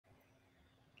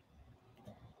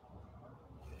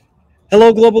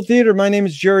Hello, Global Theater. My name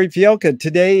is Jerry Fielka.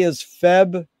 Today is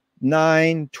Feb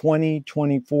 9,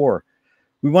 2024.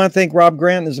 We want to thank Rob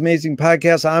Grant and his amazing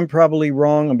podcast. I'm probably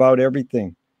wrong about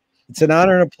everything. It's an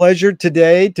honor and a pleasure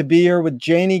today to be here with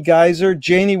Janie Geiser.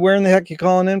 Janie, where in the heck are you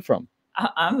calling in from?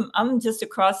 I'm just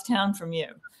across town from you.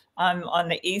 I'm on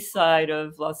the east side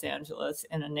of Los Angeles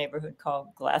in a neighborhood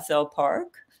called Glassell Park.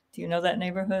 Do you know that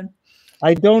neighborhood?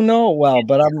 I don't know well,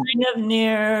 but I'm kind of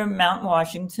near Mount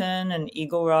Washington and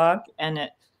Eagle Rock, and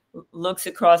it looks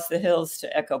across the hills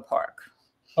to Echo Park.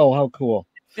 Oh, how cool.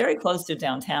 Very close to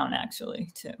downtown,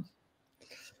 actually, too.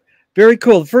 Very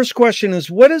cool. The first question is,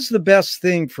 what is the best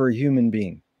thing for a human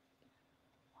being?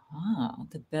 Ah,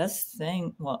 the best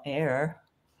thing, well, air.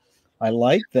 I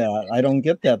like that. I don't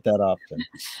get that often.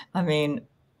 I mean,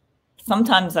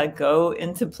 sometimes I go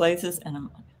into places and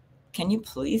I'm like, can you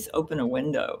please open a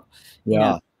window? Yeah. You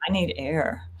know, I need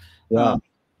air. Yeah.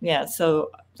 Yeah.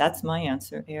 So that's my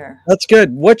answer, air. That's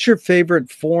good. What's your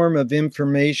favorite form of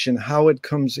information, how it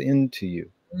comes into you?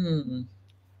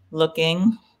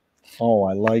 Looking. Oh,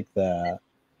 I like that.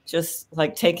 Just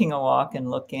like taking a walk and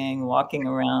looking, walking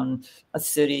around a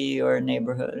city or a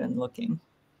neighborhood and looking.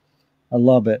 I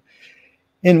love it.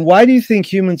 And why do you think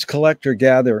humans collect or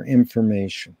gather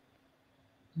information?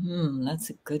 That's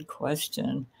a good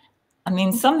question. I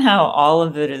mean, somehow all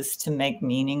of it is to make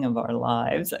meaning of our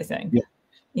lives, I think. Yeah.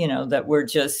 You know, that we're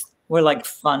like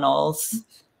funnels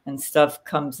and stuff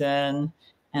comes in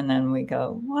and then we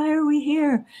go, why are we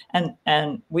here?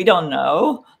 And we don't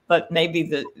know, but maybe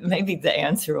the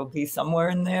answer will be somewhere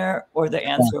in there, or the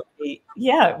answer will be,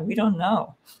 yeah, we don't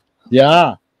know.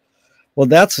 Yeah. Well,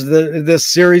 that's this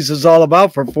series is all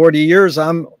about. For 40 years,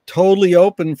 I'm totally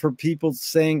open for people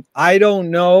saying, I don't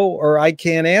know, or I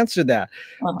can't answer that.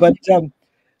 But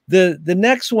the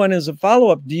next one is a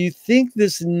follow-up. Do you think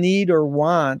this need or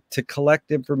want to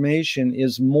collect information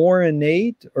is more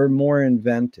innate or more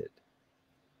invented?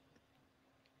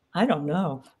 I don't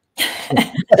know.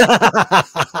 But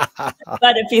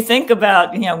if you think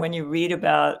about, when you read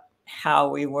about how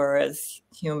we were as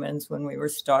humans when we were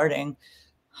starting,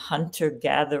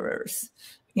 hunter-gatherers,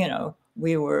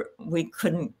 we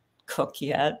couldn't cook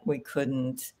yet. We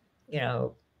couldn't,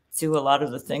 do a lot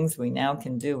of the things we now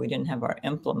can do. We didn't have our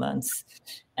implements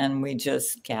and we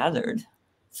just gathered.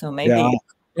 So maybe,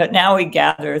 but now we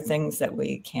gather things that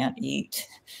we can't eat.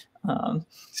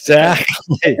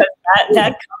 Exactly.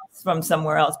 That comes from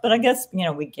somewhere else. But I guess,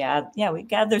 we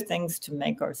gather things to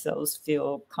make ourselves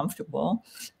feel comfortable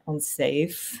and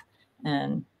safe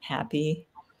and happy.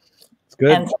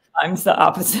 Good. And sometimes the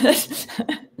opposite.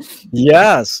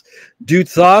 Yes. Do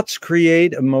thoughts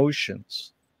create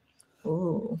emotions?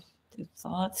 Ooh, do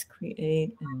thoughts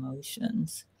create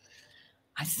emotions?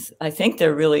 I think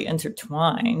they're really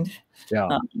intertwined.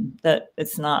 Yeah. That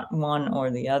it's not one or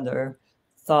the other.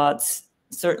 Thoughts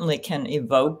certainly can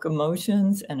evoke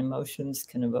emotions, and emotions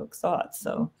can evoke thoughts.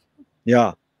 So,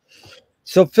 yeah.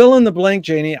 So fill in the blank,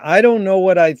 Janie. I don't know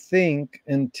what I think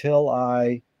until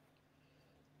I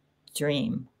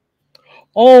dream.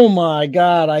 Oh my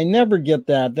God, I never get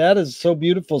that. That is so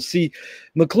beautiful. See,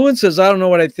 McLuhan says, I don't know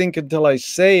what I think until I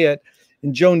say it.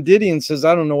 And Joan Didion says,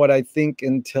 I don't know what I think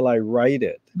until I write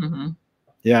it.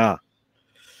 Yeah.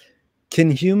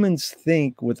 Can humans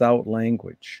think without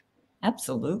language?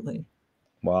 Absolutely.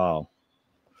 Wow.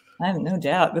 I have no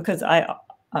doubt, because I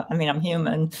mean, I'm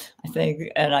human, I think,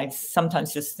 and I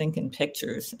sometimes just think in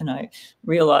pictures, and I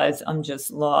realize I'm just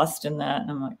lost in that.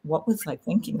 And I'm like, what was I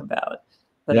thinking about?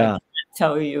 But I can't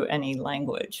tell you any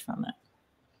language from it.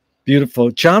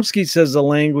 Beautiful. Chomsky says the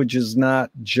language is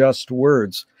not just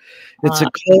words.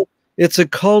 It's a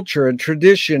culture, a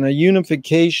tradition, a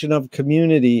unification of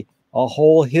community, a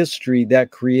whole history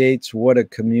that creates what a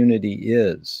community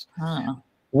is.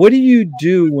 What do you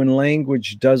do when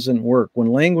language doesn't work?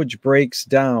 When language breaks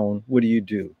down, what do you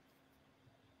do?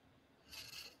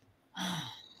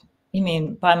 You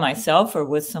mean by myself or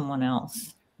with someone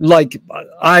else? Like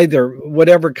either,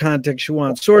 whatever context you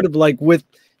want, sort of like with,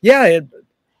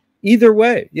 either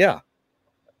way. Yeah.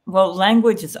 Well,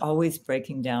 language is always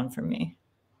breaking down for me.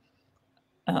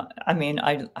 I mean,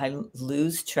 I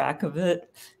lose track of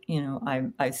it.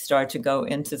 I start to go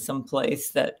into some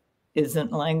place that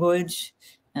isn't language.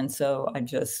 And so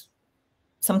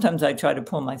sometimes I try to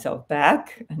pull myself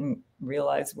back and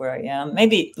realize where I am.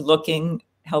 Maybe looking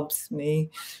helps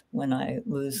me when I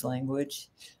lose language.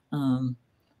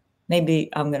 Maybe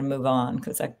I'm going to move on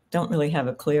because I don't really have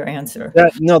a clear answer.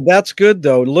 No, that's good,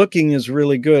 though. Looking is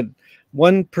really good.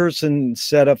 One person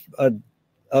said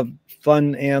a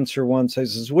fun answer once. I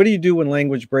says, what do you do when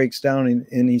language breaks down?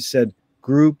 And he said,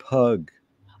 group hug.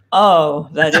 Oh,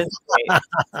 that is great.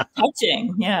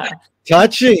 Touching, yeah.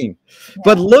 Touching. Yeah.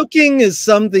 But looking is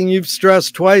something you've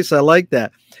stressed twice. I like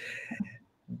that.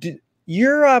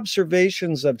 Your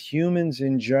observations of humans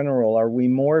in general, are we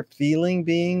more feeling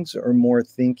beings or more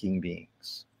thinking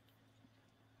beings?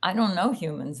 I don't know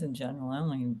humans in general. I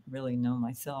only really know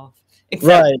myself.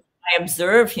 Except Right. I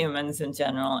observe humans in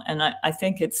general, and I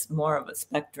think it's more of a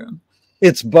spectrum.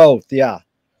 It's both, yeah.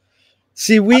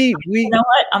 See, You know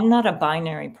what? I'm not a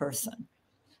binary person.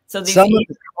 So these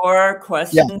four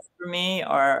questions for me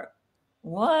are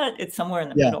what? It's somewhere in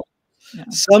the middle. Yeah.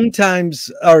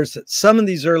 Sometimes, or some of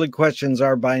these early questions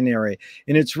are binary,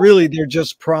 and it's really, they're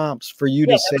just prompts for you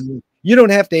to say, you don't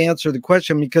have to answer the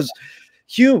question, because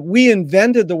we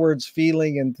invented the words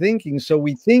feeling and thinking, so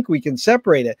we think we can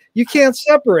separate it. You can't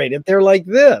separate it. They're like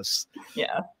this.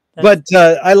 Yeah. But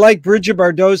I like Bridget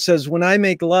Bardot says, when I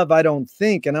make love, I don't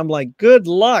think. And I'm like, good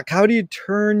luck. How do you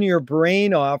turn your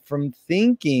brain off from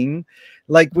thinking,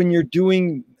 like when you're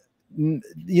doing,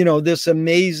 you know, this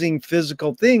amazing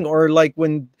physical thing? Or like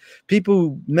when people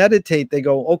who meditate, they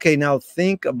go, okay, now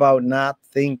think about not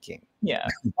thinking. Yeah,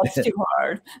 that's too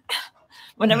hard.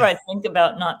 Whenever I think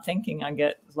about not thinking, I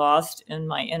get lost in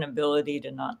my inability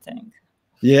to not think.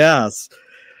 Yes.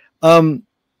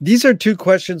 These are two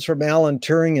questions from Alan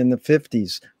Turing in the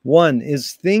 50s. One,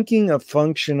 is thinking a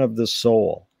function of the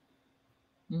soul?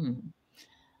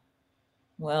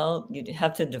 Well, you'd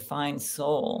have to define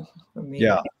soul for me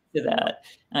to answer that.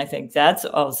 And I think that's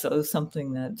also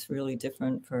something that's really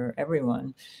different for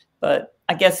everyone. But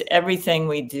I guess everything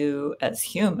we do as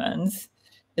humans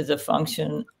is a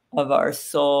function of our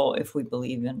soul, if we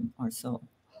believe in our soul.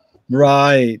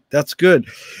 Right. That's good.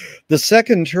 The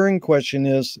second Turing question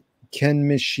is, can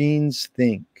machines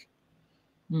think?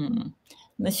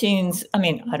 Machines, I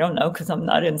mean, I don't know, because I'm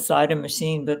not inside a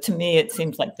machine, but to me, it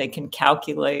seems like they can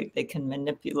calculate, they can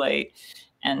manipulate.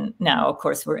 And now, of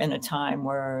course, we're in a time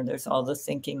where there's all the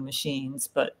thinking machines,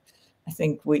 but I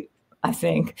think we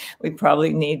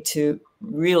probably need to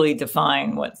really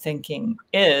define what thinking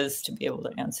is to be able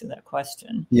to answer that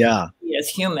question. Yeah. We as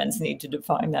humans need to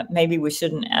define that. Maybe we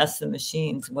shouldn't ask the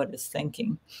machines what is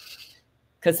thinking,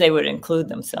 because they would include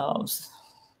themselves.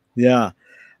 Yeah.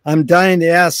 I'm dying to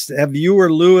ask, have you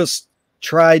or Lewis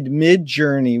tried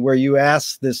Midjourney, where you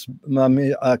ask this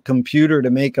computer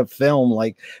to make a film,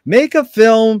 like make a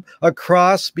film, a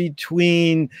cross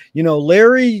between, you know,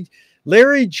 Larry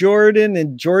Jordan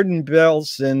and Jordan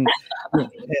Belson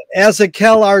as a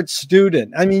CalArts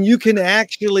student? I mean, you can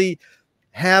actually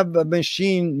have a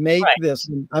machine make this.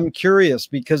 And I'm curious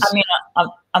because I mean,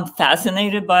 I'm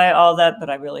fascinated by all that, but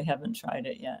I really haven't tried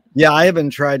it yet. Yeah, I haven't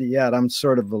tried it yet. I'm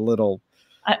sort of a little.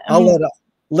 I'll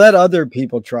let other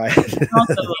people try it.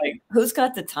 Also, like, who's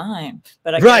got the time?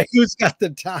 But who's got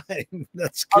the time?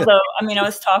 That's good. Although, I mean, I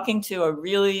was talking to a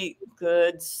really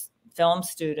good film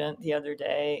student the other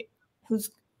day who's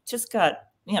just got,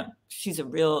 you know, she's a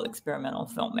real experimental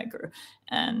filmmaker,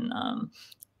 and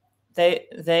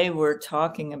they were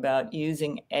talking about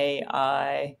using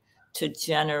AI to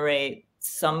generate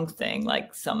something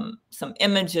like some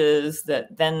images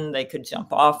that then they could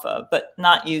jump off of, but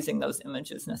not using those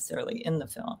images necessarily in the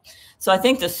film. So I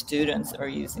think the students are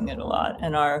using it a lot.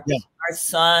 And our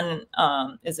son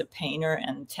is a painter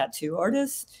and tattoo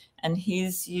artist, and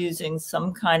he's using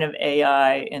some kind of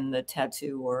AI in the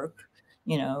tattoo work,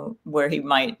 you know, where he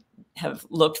might have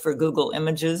looked for Google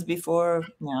Images before.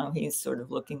 Now he's sort of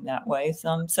looking that way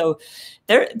some. So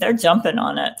they're jumping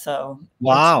on it. So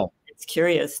wow. It's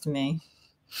curious to me.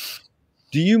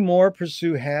 Do you more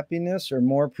pursue happiness or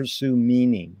more pursue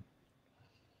meaning?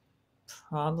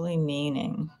 Probably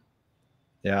meaning.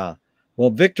 Yeah. Well,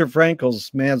 Viktor Frankl's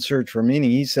Man's Search for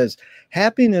Meaning, he says,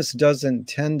 happiness doesn't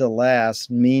tend to last,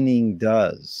 meaning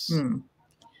does.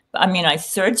 I mean, I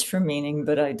search for meaning,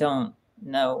 but I don't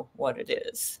know what it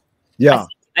is. Yeah.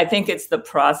 I think it's the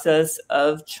process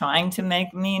of trying to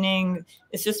make meaning.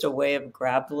 It's just a way of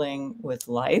grappling with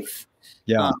life.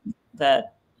 Yeah.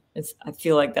 I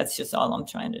feel like that's just all I'm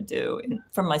trying to do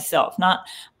for myself.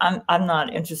 I'm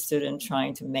not interested in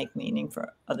trying to make meaning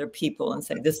for other people and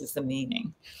say, this is the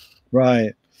meaning.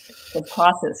 Right. The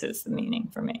process is the meaning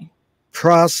for me.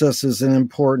 Process is an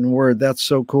important word. That's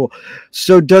so cool.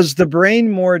 So does the brain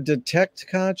more detect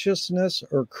consciousness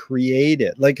or create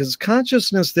it? Like, is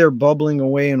consciousness there bubbling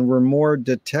away and we're more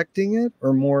detecting it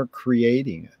or more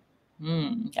creating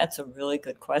it? That's a really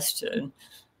good question.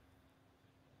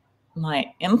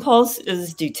 My impulse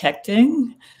is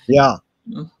detecting. Yeah.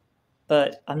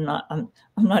 But I'm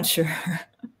not sure.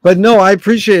 But no, I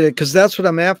appreciate it, because that's what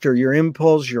I'm after. Your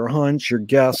impulse, your hunch, your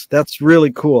guess. That's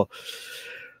really cool.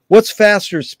 What's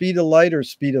faster, speed of light or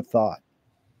speed of thought?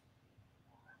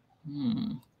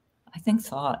 I think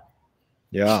thought.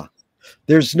 Yeah.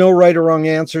 There's no right or wrong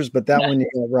answers, but that one you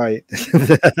got right.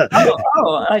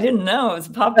 Oh, I didn't know it was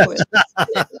a pop quiz.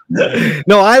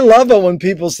 No, I love it when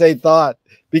people say thought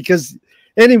because,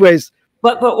 anyways.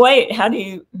 But wait, how do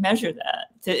you measure that?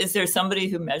 Is there somebody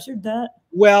who measured that?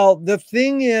 Well, the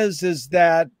thing is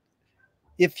that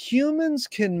if humans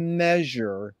can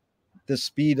measure the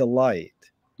speed of light,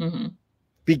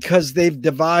 because they've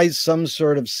devised some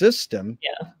sort of system.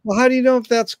 Yeah. Well, how do you know if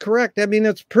that's correct? I mean,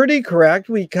 it's pretty correct.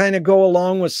 We kind of go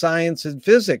along with science and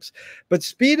physics, but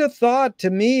speed of thought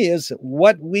to me is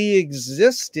what we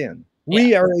exist in.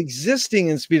 We are existing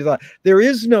in speed of thought. There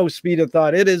is no speed of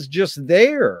thought. It is just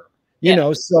there, you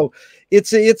know, so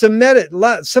it's a meta.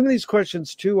 Some of these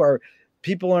questions too are,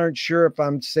 people aren't sure if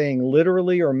I'm saying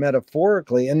literally or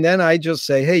metaphorically. And then I just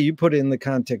say, hey, you put it in the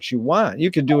context you want.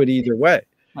 You can do it either way.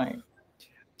 Right.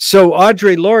 So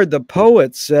Audre Lorde, the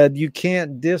poet, said, you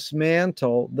can't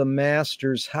dismantle the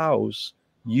master's house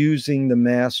using the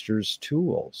master's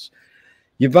tools.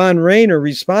 Yvonne Rainer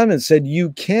responded and said,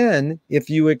 you can if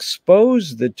you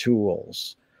expose the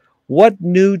tools. What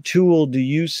new tool do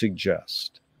you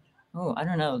suggest? Oh, I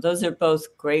don't know. Those are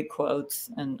both great quotes,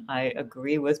 and I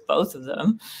agree with both of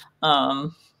them.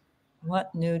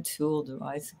 What new tool do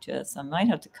I suggest? I might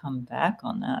have to come back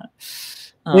on that.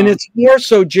 And it's more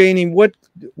so, Janie, what,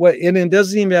 and it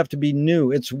doesn't even have to be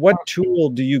new. It's what tool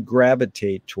do you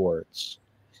gravitate towards?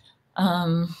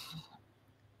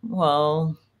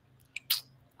 Well,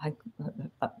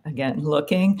 again,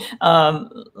 looking.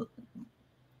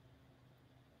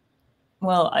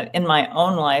 Well, in my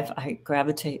own life, I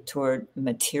gravitate toward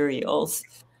materials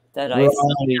that I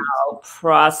somehow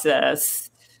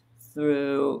process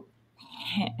through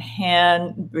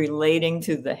hand, relating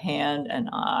to the hand and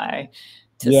eye,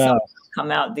 to come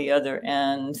out the other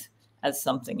end as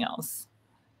something else.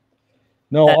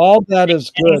 No, all that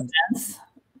is good.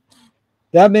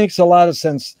 That makes a lot of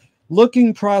sense.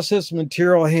 Looking, process,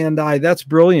 material, hand, eye. That's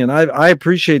brilliant. I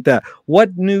appreciate that.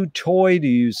 What new toy do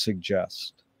you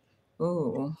suggest?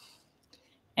 Ooh,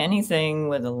 anything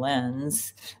with a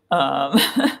lens.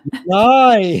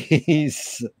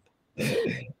 Nice.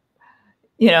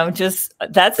 You know, just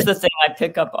that's the thing I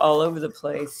pick up all over the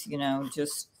place, you know,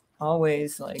 just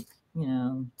always like, you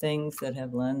know, things that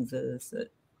have lenses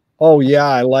that. Oh, yeah,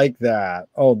 I like that.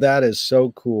 Oh, that is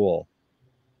so cool.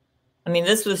 I mean,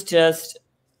 this was just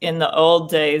in the old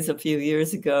days a few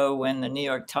years ago when the New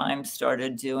York Times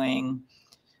started doing,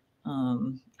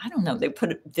 I don't know, they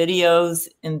put videos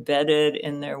embedded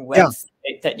in their website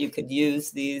that you could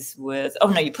use these with. Oh,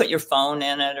 no, you put your phone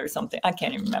in it or something. I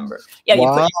can't even remember. Yeah, you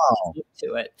put your phone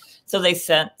to it. So they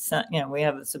sent, you know, we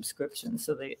have a subscription.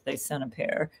 So they sent a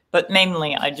pair. But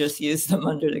mainly I just use them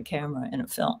under the camera in a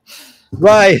film.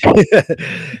 Right.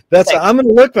 That's, I'm going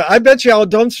to look, but I bet you I'll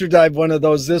dumpster dive one of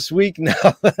those this week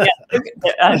now. Yeah,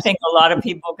 I think a lot of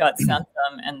people got sent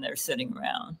them and they're sitting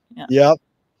around. Yeah. Yep.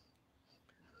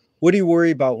 What do you worry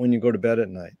about when you go to bed at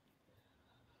night?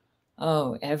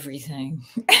 Oh, everything.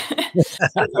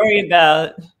 I worry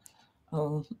about,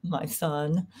 my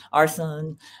son, our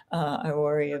son. I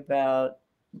worry about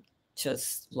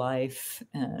just life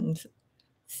and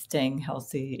staying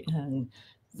healthy and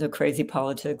the crazy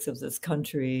politics of this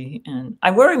country. And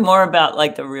I worry more about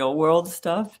like the real world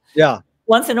stuff. Yeah.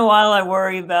 Once in a while, I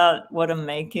worry about what I'm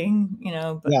making, you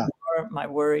know, but my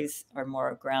worries are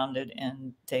more grounded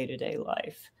in day-to-day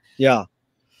life. Yeah.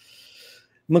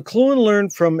 McLuhan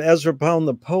learned from Ezra Pound,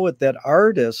 the poet, that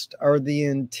artists are the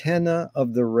antenna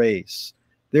of the race.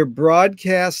 They're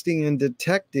broadcasting and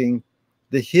detecting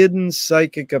the hidden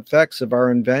psychic effects of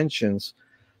our inventions,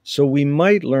 so we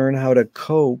might learn how to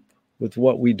cope with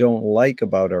what we don't like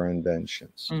about our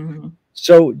inventions. Mm-hmm.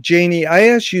 So, Janie, I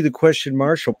asked you the question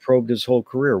Marshall probed his whole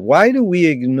career. Why do we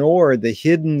ignore the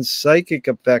hidden psychic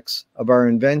effects of our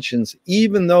inventions,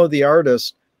 even though the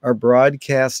artists are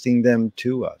broadcasting them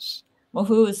to us? Well,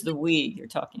 who is the we you're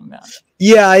talking about?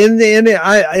 Yeah, and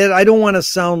I don't want to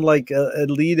sound like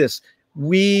elitist.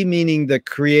 We meaning the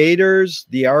creators,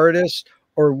 the artists,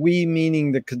 or we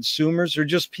meaning the consumers, or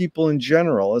just people in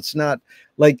general. It's not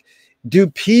like, do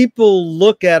people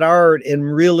look at art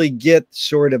and really get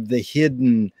sort of the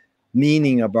hidden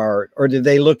meaning of art, or do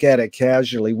they look at it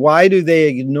casually? Why do they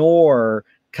ignore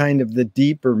kind of the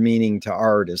deeper meaning to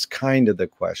art is kind of the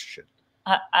question.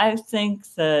 I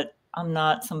think that I'm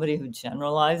not somebody who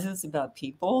generalizes about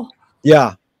people.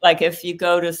 Yeah. Like if you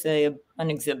go to, say, an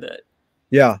exhibit,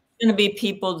 yeah, going to be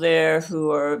people there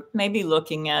who are maybe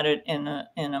looking at it in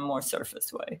a more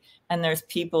surface way. And there's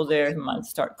people there who might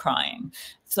start crying.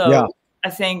 So I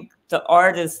think the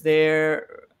art is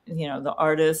there, you know, the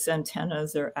artist's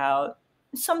antennas are out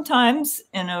sometimes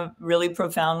in a really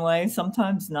profound way,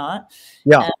 sometimes not.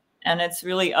 Yeah. And it's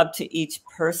really up to each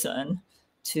person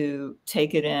to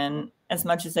take it in as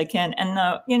much as they can.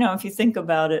 And, you know, if you think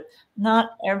about it,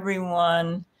 not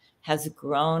everyone has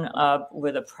grown up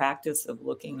with a practice of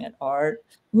looking at art.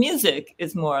 Music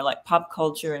is more like pop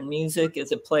culture, and music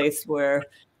is a place where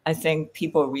I think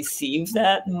people receive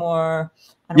that more,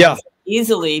 I don't want to say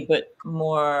easily, but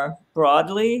more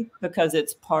broadly, because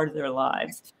it's part of their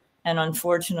lives. And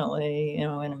unfortunately, you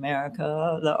know, in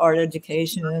America, the art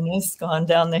education has gone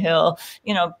down the hill.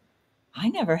 You know, I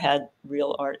never had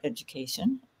real art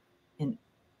education in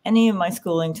any of my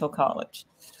schooling till college.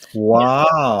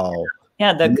 Wow.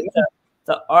 Yeah,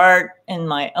 the art in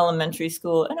my elementary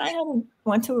school, and I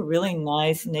went to a really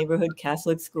nice neighborhood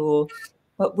Catholic school,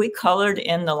 but we colored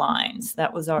in the lines.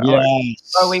 That was our art.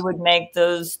 Or we would make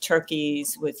those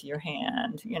turkeys with your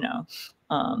hand, you know.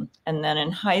 And then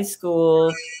in high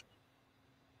school,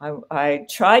 I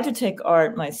tried to take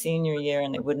art my senior year,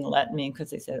 and they wouldn't let me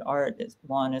because they said art is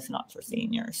not for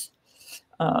seniors.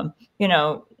 You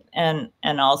know, and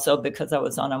also because I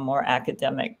was on a more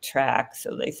academic track,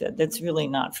 so they said that's really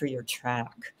not for your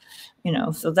track, you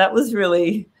know. So that was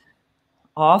really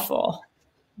awful.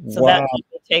 So that made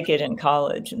me take it in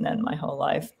college, and then my whole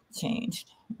life changed.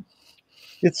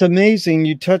 It's amazing.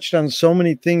 You touched on so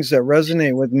many things that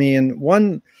resonate with me, and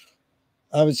one,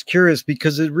 I was curious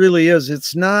because it really is.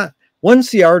 It's not,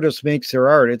 once the artist makes their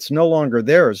art, it's no longer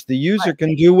theirs. The user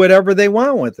can do whatever they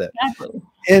want with it. Exactly.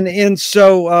 And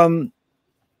so,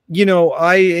 you know,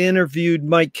 I interviewed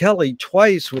Mike Kelly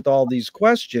twice with all these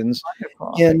questions.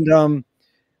 Wonderful. And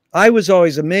I was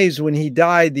always amazed when he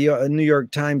died. The New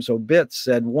York Times obit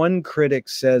said, one critic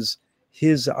says,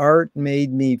 his art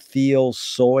made me feel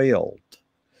soiled.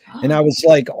 And I was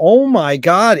like, oh my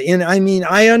God. And I mean,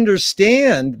 I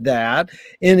understand that.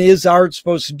 And is art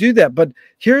supposed to do that? But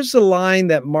here's the line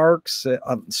that Mike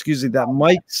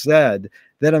said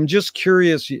that I'm just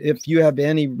curious if you have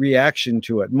any reaction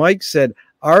to it. Mike said,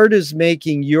 art is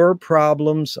making your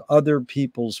problems other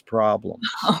people's problems.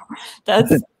 Oh,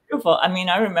 that's beautiful. I mean,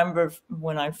 I remember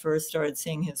when I first started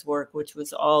seeing his work, which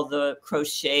was all the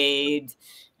crocheted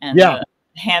and the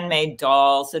handmade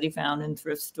dolls that he found in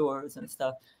thrift stores and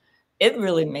stuff. It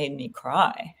really made me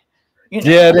cry. You know?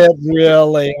 Did it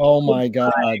really? Oh my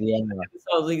God. Yeah.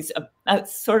 So these,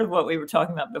 that's sort of what we were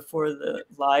talking about before the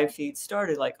live feed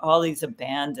started, like all these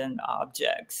abandoned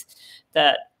objects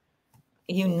that,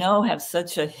 you know, have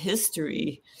such a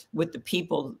history with the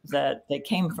people that they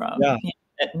came from, you know,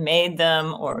 that made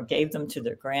them or gave them to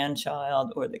their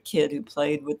grandchild or the kid who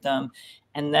played with them.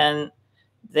 And then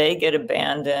they get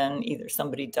abandoned, either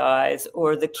somebody dies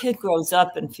or the kid grows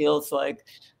up and feels like,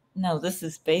 no, this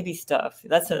is baby stuff.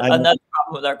 That's another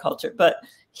problem with our culture. But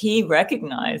he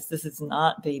recognized this is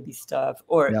not baby stuff,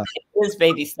 or it is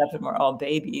baby stuff and we're all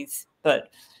babies. But,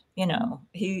 you know,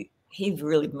 he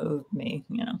really moved me,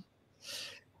 you know.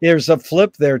 There's a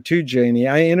flip there too, Janie.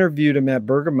 I interviewed him at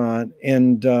Bergamot,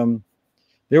 and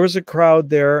there was a crowd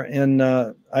there, and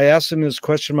I asked him this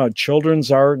question about children's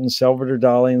art and Salvador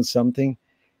Dali and something,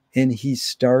 and he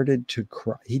started to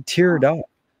cry. He teared up,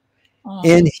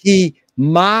 and he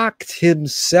mocked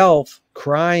himself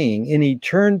crying, and he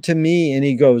turned to me and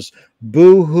he goes,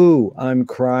 boo-hoo, I'm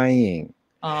crying.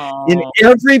 And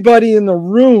everybody in the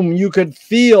room, you could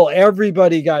feel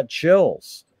everybody got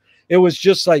chills. It was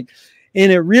just like,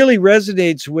 and it really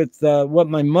resonates with what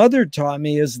my mother taught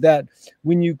me, is that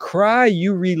when you cry,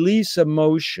 you release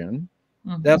emotion.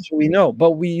 That's what we know.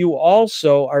 But you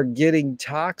also are getting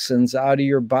toxins out of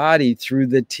your body through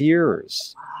the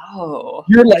tears.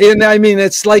 You're like, and I mean,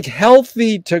 it's like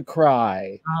healthy to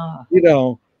cry, you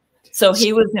know. So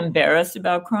he was embarrassed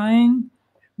about crying?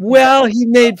 Well, he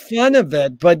made fun of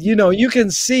it, but, you know, you can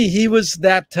see he was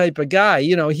that type of guy.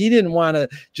 You know, he didn't want to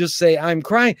just say, I'm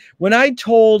crying. When I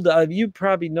told, you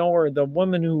probably know her, the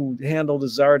woman who handled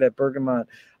his art at Bergamot,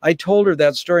 I told her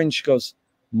that story, and she goes,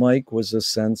 Mike was a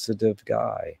sensitive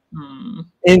guy.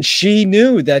 And she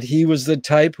knew that he was the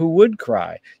type who would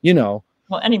cry, you know.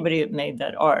 Well, anybody that made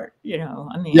that art, you know,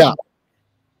 I mean. Yeah.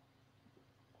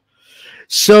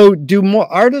 So do more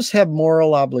artists have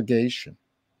moral obligation?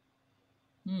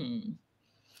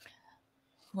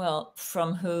 Well,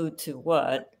 from who to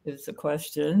what is the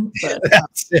question. But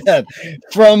that's it.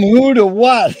 From who to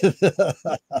what?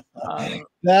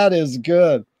 That is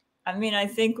good. I mean, I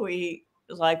think we,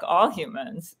 like all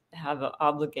humans, have an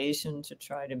obligation to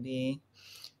try to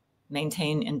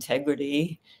maintain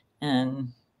integrity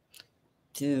and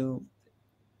do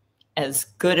as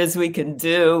good as we can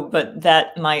do, but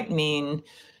that might mean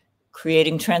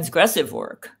creating transgressive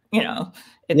work. You know,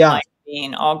 it might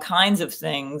mean, all kinds of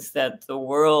things that the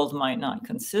world might not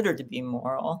consider to be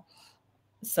moral.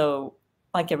 So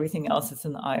like everything else, it's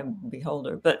in the eye of the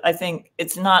beholder. But I think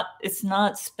it's not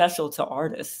special to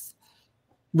artists.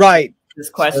 Right. This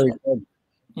question,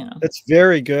 It's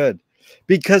very good,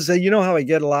 because you know how I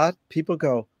get a lot? People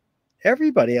go,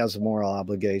 everybody has a moral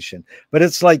obligation, but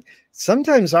it's like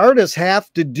sometimes artists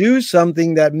have to do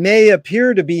something that may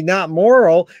appear to be not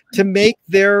moral to make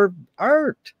their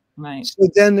art. Right. So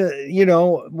then,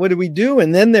 what do we do?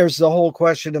 And then there's the whole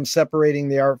question of separating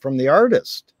the art from the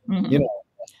artist. Mm-hmm.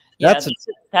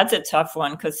 That's a tough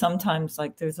one, because sometimes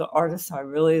like there's an artist I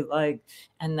really like,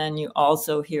 and then you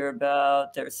also hear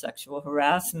about their sexual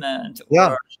harassment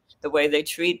or the way they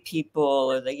treat people,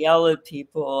 or they yell at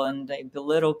people and they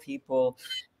belittle people.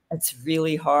 It's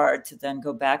really hard to then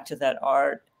go back to that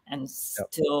art and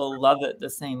still love it the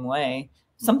same way.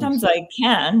 Sometimes I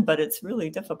can, but it's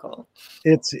really difficult.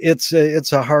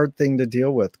 It's a hard thing to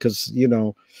deal with, because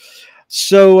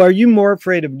So are you more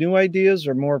afraid of new ideas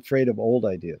or more afraid of old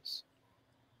ideas?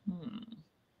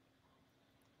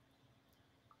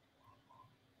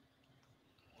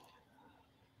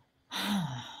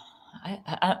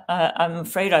 I'm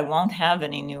afraid I won't have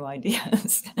any new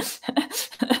ideas.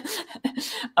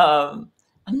 I'm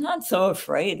not so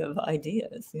afraid of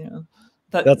ideas,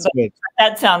 but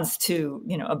that sounds too,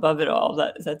 above it all.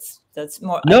 That's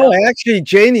more. No, actually,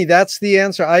 Janie, that's the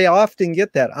answer. I often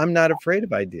get that. I'm not afraid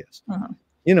of ideas,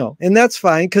 and that's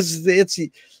fine, because it's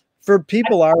for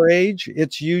people our age.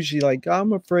 It's usually like,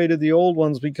 I'm afraid of the old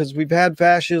ones because we've had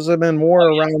fascism and war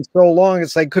around so long.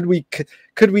 It's like, could we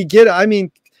get? I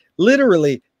mean,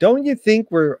 literally, don't you think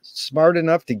we're smart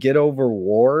enough to get over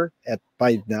war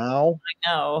by now?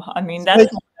 I know. I mean,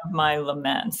 that's one of my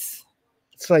laments.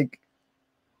 It's like,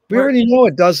 we already know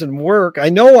it doesn't work. I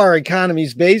know our economy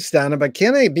is based on it, but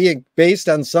can it be based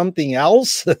on something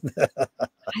else?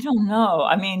 I don't know.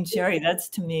 I mean, Jerry, that's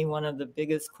to me one of the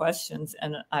biggest questions.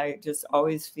 And I just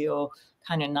always feel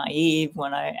kind of naive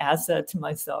when I ask that to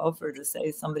myself, or to say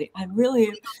to somebody, I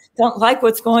really don't like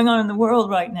what's going on in the world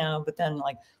right now. But then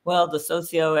like, well, the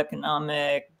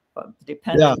socioeconomic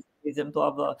dependencies and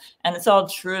blah, blah. And it's all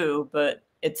true, but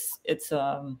it's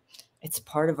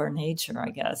part of our nature, I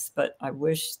guess. But I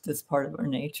wish this part of our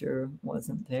nature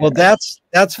wasn't there. Well, that's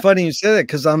funny you say that,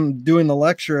 because I'm doing a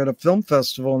lecture at a film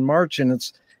festival in March, and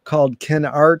it's called "Can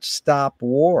Art Stop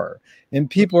War?" And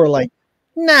people are like,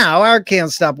 "No, art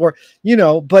can't stop war,"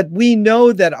 But we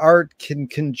know that art can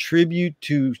contribute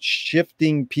to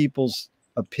shifting people's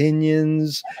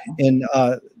opinions and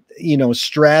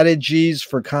strategies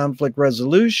for conflict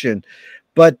resolution.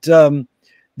 But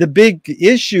the big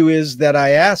issue is that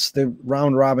I asked the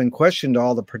round robin question to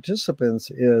all the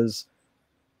participants is,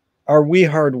 are we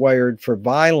hardwired for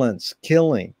violence,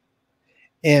 killing?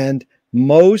 And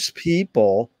most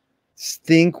people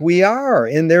think we are.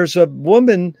 And there's a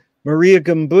woman, Maria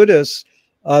Gimbutas,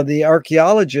 the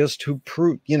archaeologist, who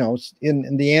proved,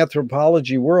 in the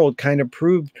anthropology world, kind of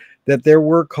proved that there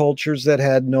were cultures that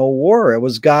had no war. It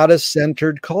was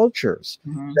goddess-centered cultures.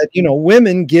 That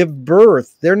women give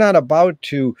birth. They're not about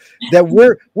to. That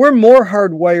we're more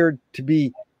hardwired to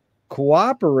be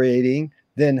cooperating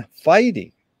than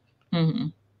fighting.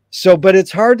 So, but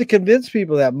it's hard to convince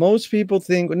people that. Most people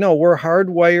think, no, we're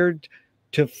hardwired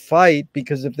to fight,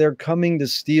 because if they're coming to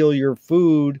steal your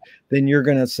food, then you're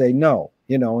going to say no,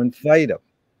 and fight them.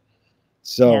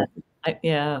 So.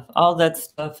 All that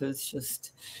stuff is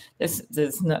just,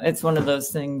 there's no, it's one of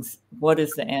those things. What is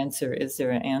the answer? Is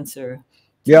there an answer?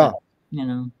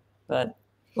 But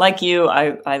like you,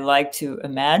 I like to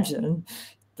imagine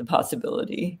the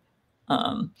possibility,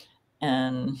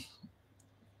 and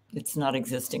it's not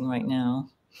existing right now.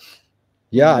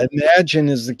 Yeah, imagine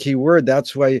is the key word.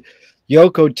 That's why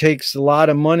Yoko takes a lot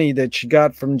of money that she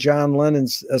got from John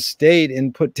Lennon's estate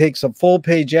and takes a full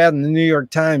page ad in the New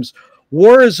York Times.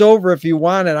 War is over if you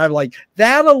want it. I'm like,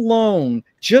 that alone,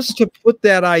 just to put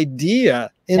that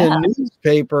idea in a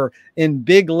newspaper in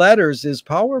big letters is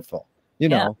powerful.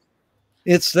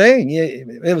 It's saying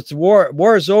it's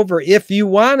war is over if you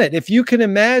want it. If you can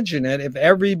imagine it, if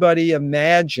everybody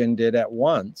imagined it at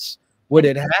once, would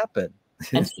it happen?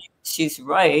 And she's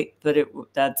right, but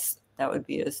that would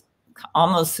be a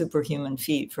almost superhuman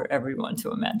feat for everyone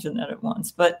to imagine that at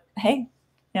once. But hey,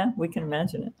 yeah, we can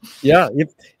imagine it. Yeah,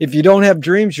 if you don't have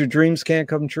dreams, your dreams can't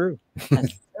come true.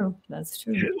 That's true. That's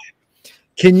true.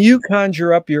 Can you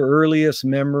conjure up your earliest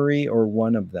memory or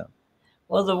one of them?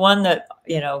 Well, the one that,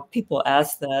 people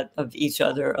ask that of each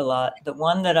other a lot. The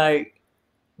one that I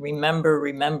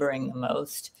remembering the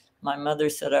most, my mother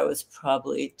said I was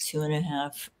probably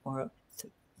 2.5 or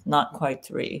not quite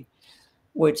 3.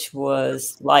 which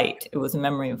was light. It was a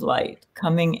memory of light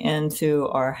coming into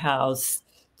our house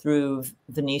through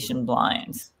Venetian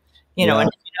blinds. You know, Yeah.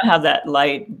 and you know how that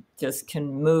light just can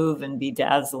move and be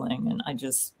dazzling. And I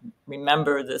just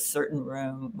remember this certain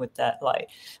room with that light.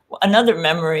 Another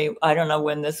memory, I don't know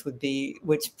when this would be,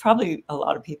 which probably a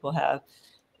lot of people have,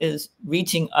 is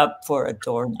reaching up for a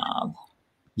doorknob.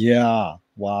 Yeah.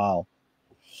 Wow.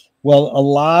 Well, a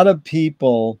lot of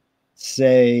people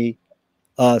say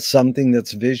something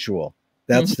that's visual.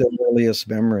 That's Mhm. the earliest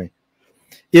memory.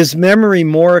 Is memory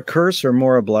more a curse or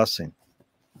more a blessing?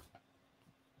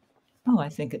 Oh, I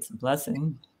think it's a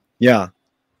blessing. Yeah.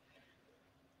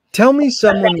 Tell me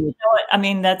someone. You know what? I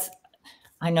mean,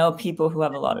 I know people who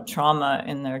have a lot of trauma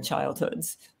in their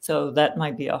childhoods, so that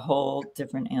might be a whole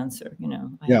different answer. You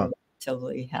know, I had Yeah. a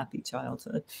totally happy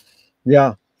childhood.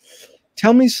 Yeah.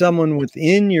 Tell me someone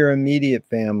within your immediate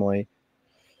family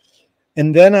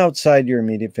and then outside your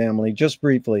immediate family, just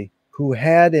briefly, who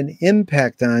had an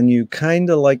impact on you, kind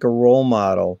of like a role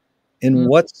model. And Mm.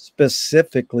 what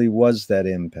specifically was that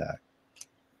impact?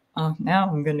 Oh, now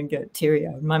I'm going to get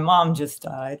teary-eyed. My mom just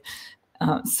died.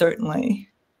 Certainly,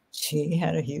 she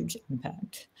had a huge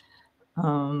impact.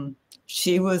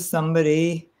 She was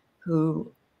somebody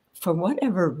who, for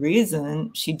whatever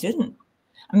reason, she didn't.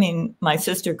 I mean, my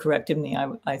sister corrected me.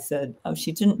 I said, "Oh,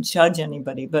 she didn't judge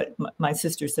anybody," but my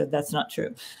sister said that's not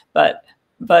true. But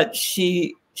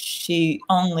she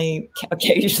only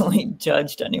occasionally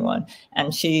judged anyone,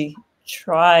 and she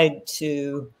tried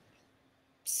to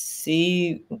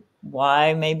see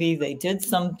why maybe they did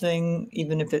something,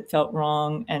 even if it felt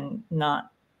wrong, and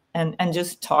not and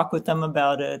just talk with them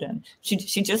about it. And she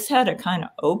just had a kind of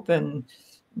open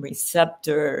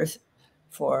receptor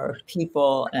for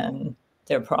people and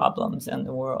their problems and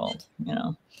the world. You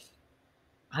know,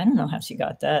 I don't know how she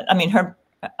got that. I mean, her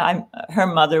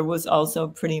mother was also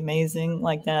pretty amazing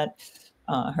like that.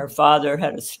 Her father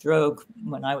had a stroke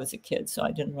when I was a kid, so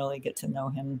I didn't really get to know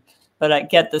him. But I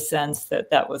get the sense that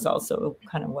that was also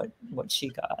kind of what she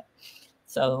got.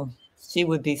 So she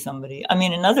would be somebody. I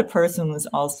mean, another person was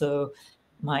also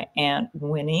my Aunt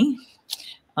Winnie,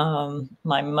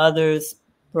 my mother's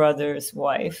brother's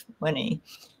wife, Winnie.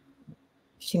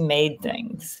 She made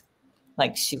things.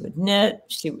 Like she would knit.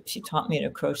 She taught me to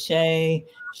crochet.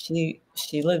 She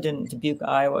lived in Dubuque,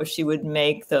 Iowa. She would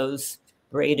make those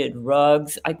braided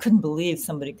rugs. I couldn't believe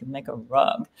somebody could make a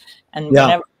rug. And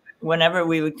Yeah. whenever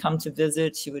we would come to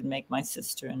visit, she would make my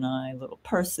sister and I little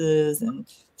purses, and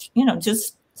you know,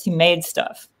 just she made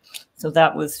stuff. So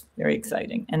that was very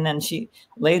exciting. And then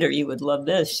later, you would love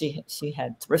this. She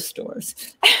had thrift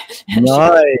stores, and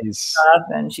Nice.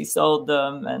 and she sold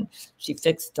them, and she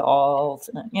fixed dolls.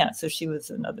 And yeah, so she was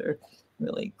another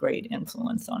really great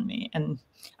influence on me. And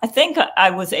I think I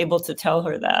was able to tell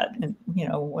her that, and you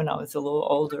know, when I was a little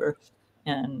older,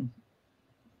 and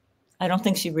I don't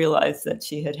think she realized that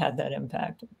she had had that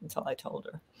impact until I told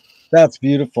her. That's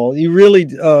beautiful. You really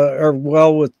are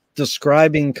well with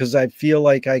describing, because I feel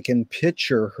like I can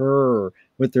picture her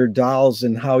with her dolls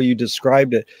and how you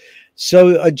described it.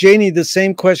 So, Janie, the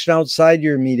same question outside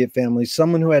your immediate family,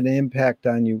 someone who had an impact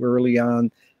on you early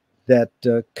on that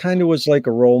kind of was like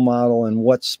a role model, and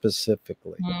what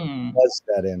specifically was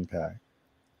that impact?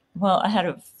 Well, I had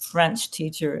a French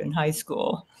teacher in high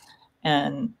school,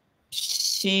 and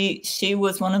she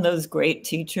was one of those great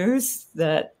teachers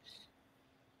that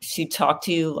she talked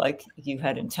to you like you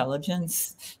had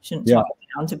intelligence. She didn't Yeah. talk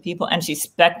down to people, and she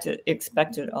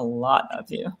expected a lot of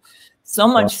you. So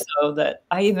much so that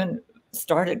I even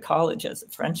started college as a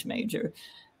French major,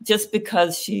 just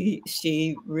because she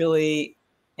really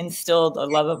instilled a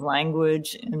love of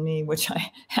language in me, which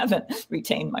I haven't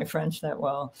retained my French that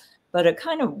well, but a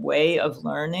kind of way of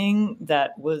learning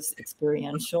that was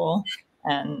experiential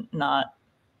and not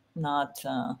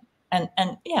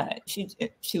and yeah,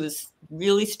 she was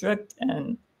really strict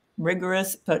and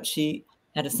rigorous, but she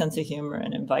had a sense of humor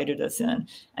and invited us in.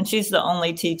 And she's the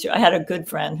only teacher. I had a good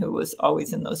friend who was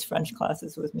always in those French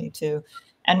classes with me too,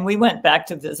 and we went back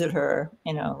to visit her,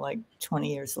 you know, like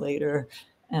 20 years later,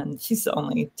 and she's the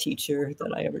only teacher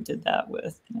that I ever did that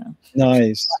with. You know,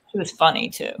 Nice. she was funny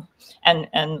too, and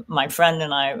my friend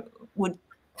and I would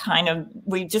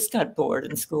we just got bored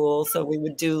in school, so we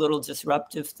would do little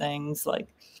disruptive things like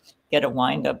get a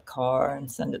wind-up car and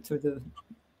send it through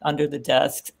under the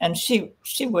desk, and she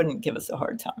wouldn't give us a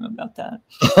hard time about that.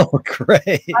 Oh, great.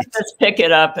 I'd just pick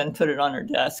it up and put it on her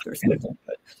desk or something.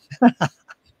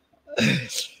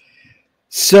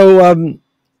 So,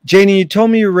 Janie, you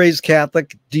told me you were raised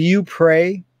Catholic. Do you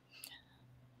pray?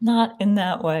 Not in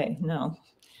that way, no.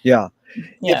 Yeah.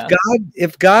 Yeah.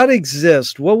 If God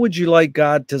exists, what would you like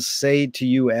God to say to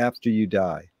you after you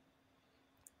die?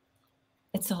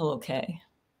 It's all okay.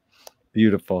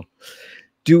 Beautiful.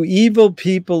 Do evil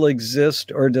people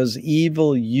exist, or does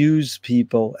evil use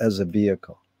people as a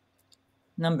vehicle?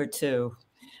 Number two.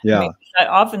 I mean, Yeah. I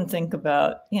often think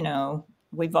about, you know,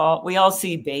 we all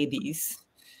see babies.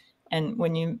 And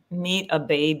when you meet a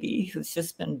baby who's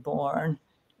just been born,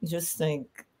 you just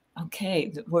think,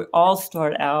 okay, we all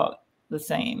start out the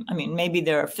same. I mean, maybe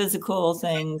there are physical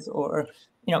things or,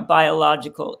 you know,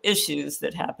 biological issues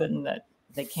that happen that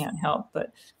they can't help,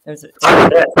 but there's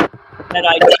that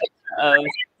idea of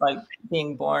like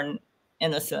being born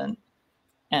innocent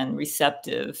and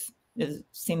receptive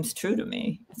seems true to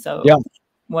me. So Yeah.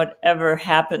 whatever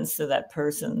happens to that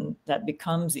person that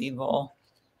becomes evil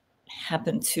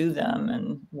happened to them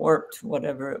and worked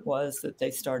whatever it was that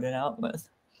they started out with.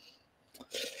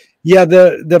 Yeah,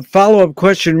 the follow-up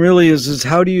question really is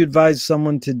how do you advise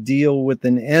someone to deal with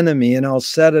an enemy? And I'll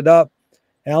set it up.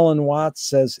 Alan Watts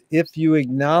says, if you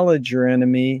acknowledge your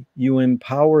enemy, you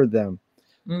empower them.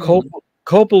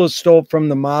 Coppola stole from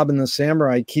the mob and the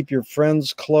samurai, keep your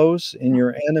friends close and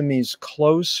your enemies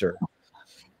closer.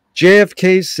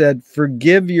 JFK said,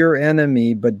 forgive your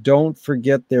enemy, but don't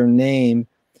forget their name.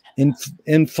 And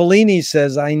Fellini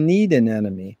says, I need an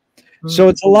enemy. So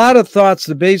it's a lot of thoughts.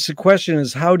 The basic question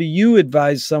is, how do you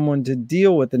advise someone to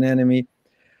deal with an enemy?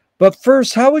 But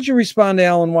first, how would you respond to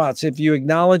Alan Watts? If you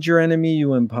acknowledge your enemy,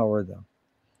 you empower them.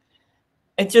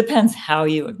 It depends how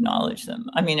you acknowledge them.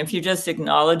 I mean, if you're just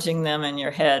acknowledging them in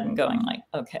your head and going like,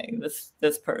 okay,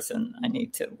 this person I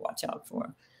need to watch out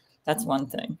for, that's one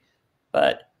thing.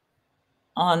 But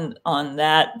on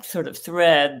that sort of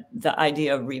thread, the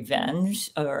idea of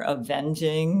revenge or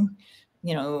avenging,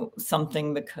 you know,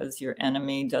 something because your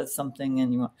enemy does something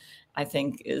and I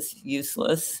think is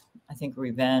useless. I think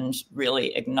revenge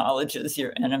really acknowledges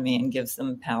your enemy and gives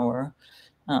them power,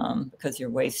 because you're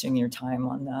wasting your time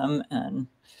on them and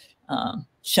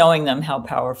showing them how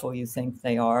powerful you think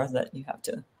they are, that you have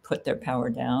to put their power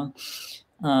down.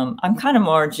 I'm kind of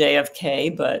more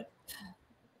JFK, but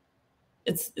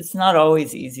it's not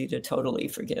always easy to totally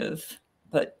forgive,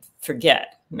 but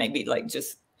forget. Maybe like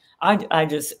just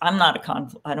I'm not a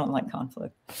conflict. I don't like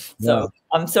conflict, so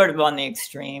I'm sort of on the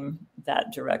extreme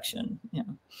that direction. You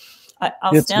know,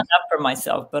 I'll stand up for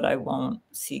myself, but I won't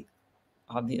seek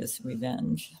obvious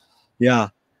revenge. Yeah,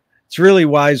 it's really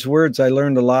wise words. I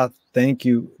learned a lot. Thank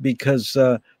you. Because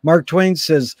Mark Twain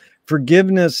says,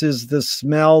 forgiveness is the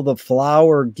smell the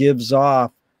flower gives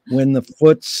off when the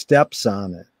foot steps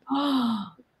on it. Oh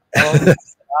my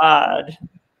God.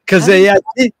 Because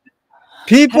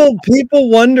people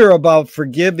wonder about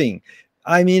forgiving.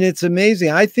 I mean, it's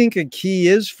amazing. I think a key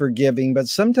is forgiving, but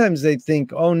sometimes they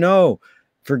think, oh no,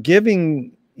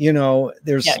 forgiving, you know,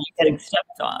 there's you're getting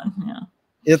stepped on.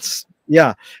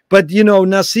 Yeah. But you know,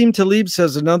 Nassim Taleb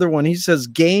says another one. He says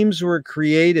games were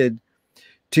created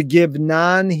to give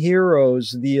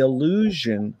non-heroes the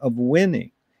illusion of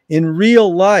winning. In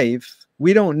real life,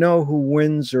 we don't know who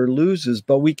wins or loses,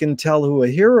 but we can tell who a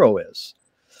hero is.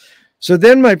 So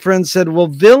then my friend said, well,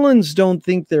 villains don't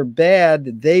think they're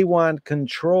bad. They want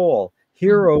control.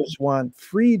 Heroes want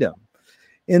freedom.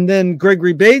 And then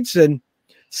Gregory Bateson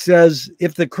says,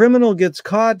 if the criminal gets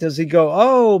caught, does he go,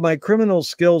 oh, my criminal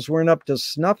skills weren't up to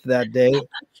snuff that day?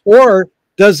 Or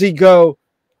does he go,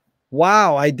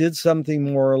 wow, I did something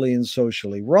morally and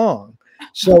socially wrong?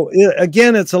 So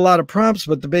again, it's a lot of prompts,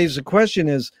 but the basic question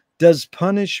is, does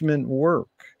punishment work?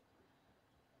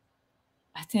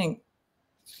 I think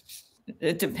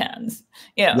it depends.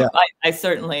 You know, I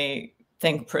certainly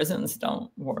think prisons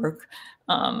don't work.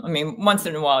 I mean, once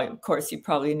in a while, of course, you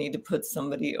probably need to put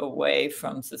somebody away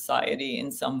from society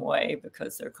in some way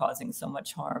because they're causing so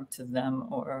much harm to them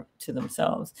or to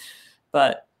themselves.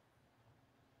 But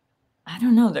I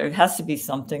don't know, there has to be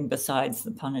something besides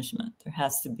the punishment. There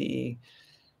has to be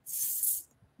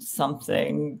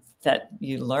something that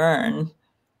you learn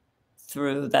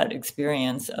through that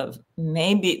experience of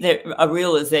maybe a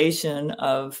realization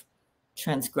of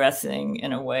transgressing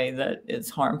in a way that is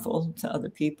harmful to other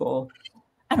people.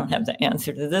 I don't have the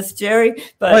answer to this, Jerry,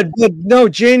 but no,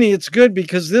 Janie, it's good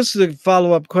because this is a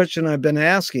follow-up question I've been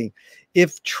asking.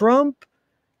 If Trump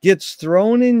gets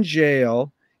thrown in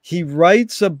jail, he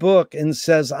writes a book and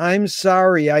says, I'm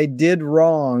sorry, I did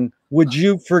wrong, would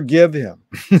you forgive him?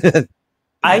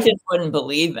 I just wouldn't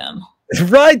believe him.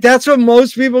 Right. That's what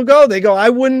most people go. They go, I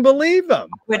wouldn't believe him.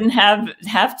 I wouldn't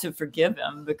have to forgive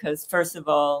him because, first of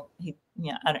all,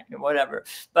 I don't know, whatever.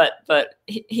 But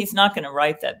he's not going to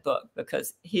write that book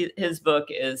because his book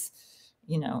is,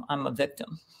 you know, I'm a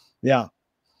victim. Yeah.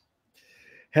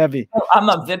 heavy. Oh, I'm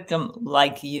a victim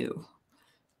like you.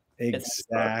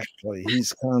 Exactly.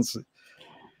 He's constant.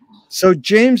 So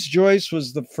James Joyce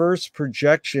was the first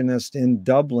projectionist in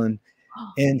Dublin,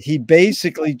 and he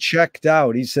basically checked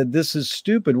out. He said, "This is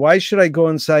stupid. Why should I go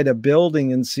inside a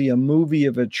building and see a movie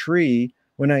of a tree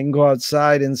when I can go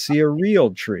outside and see a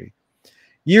real tree?"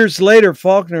 Years later,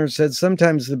 Faulkner said,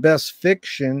 "Sometimes the best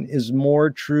fiction is more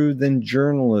true than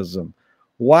journalism."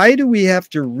 Why do we have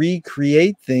to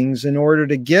recreate things in order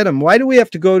to get them? Why do we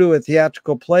have to go to a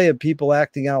theatrical play of people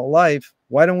acting out life?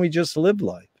 Why don't we just live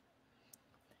life?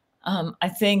 I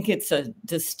think it's a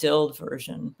distilled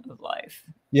version of life.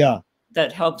 Yeah.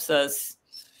 That helps us,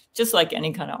 just like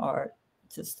any kind of art,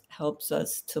 just helps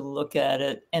us to look at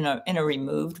it in a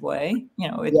removed way.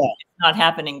 It's not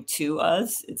happening to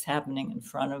us; it's happening in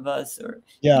front of us, or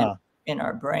in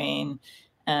our brain,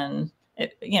 and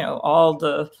all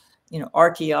the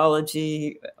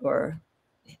archaeology or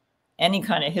any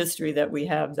kind of history that we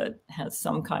have that has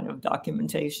some kind of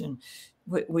documentation.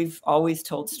 We've always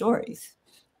told stories.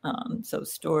 So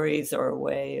stories are a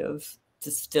way of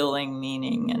distilling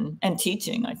meaning and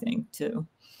teaching, I think, too.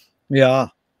 Yeah.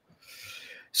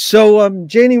 So,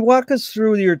 Janie, walk us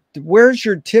through where's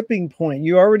your tipping point?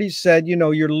 You already said,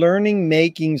 you're learning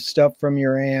making stuff from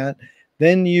your aunt.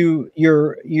 Then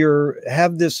you're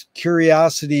have this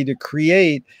curiosity to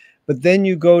create, but then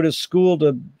you go to school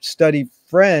to study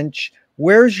French.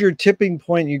 Where's your tipping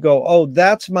point? You go, oh,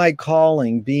 that's my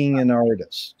calling, being an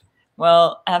artist.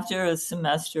 Well, after a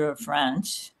semester of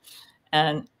French,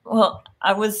 and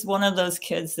I was one of those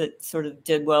kids that sort of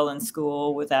did well in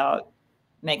school without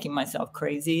making myself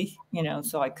crazy,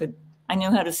 so I knew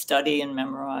how to study and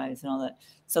memorize and all that.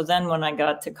 So then when I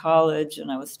got to college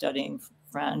and I was studying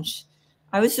French,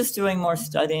 I was just doing more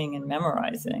studying and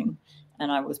memorizing,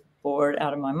 and I was bored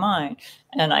out of my mind.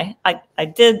 And I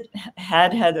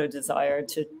had a desire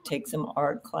to take some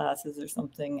art classes or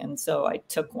something. And so I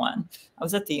took one. I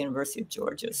was at the University of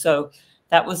Georgia. So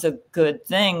that was a good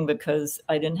thing because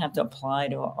I didn't have to apply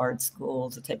to an art school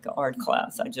to take an art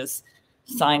class. I just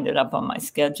signed it up on my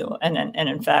schedule. And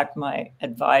in fact, my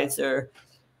advisor,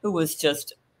 who was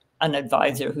just an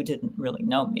advisor who didn't really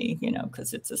know me,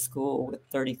 because it's a school with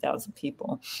 30,000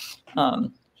 people,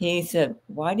 he said,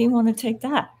 "Why do you want to take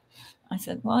that?" I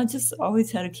said, "Well, I just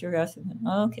always had a curiosity."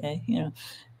 "Oh, okay,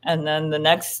 And then the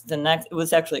next, it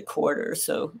was actually a quarter.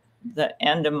 So the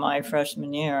end of my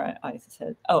freshman year, I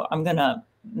said, "Oh, I'm going to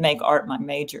make art my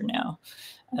major now."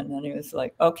 And then he was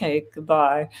like, "Okay,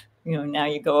 goodbye. Now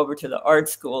you go over to the art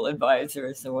school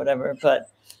advisors or whatever."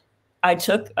 But I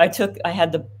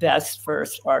had the best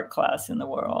first art class in the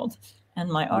world. And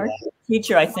my art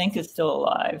teacher, I think, is still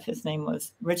alive. His name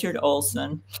was Richard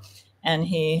Olson. And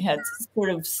he had sort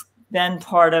of been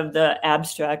part of the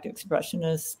abstract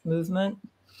expressionist movement.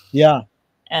 Yeah.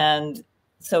 And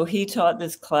so he taught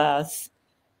this class.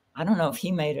 I don't know if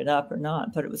he made it up or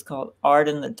not, but it was called Art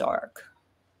in the Dark.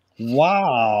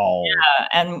 Wow. Yeah.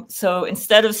 And so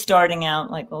instead of starting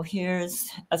out like, well, here's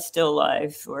a still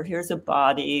life or here's a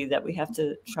body that we have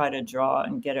to try to draw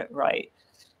and get it right,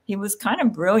 he was kind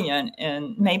of brilliant.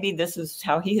 And maybe this is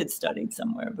how he had studied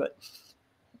somewhere, but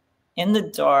in the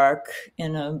dark,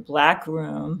 in a black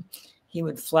room, he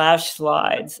would flash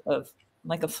slides of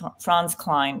like a Franz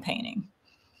Klein painting.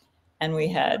 And we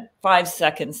had 5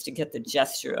 seconds to get the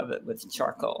gesture of it with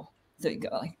charcoal. So you go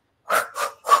like,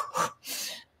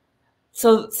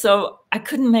 so I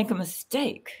couldn't make a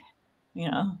mistake,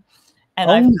 and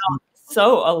I felt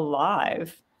so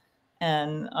alive.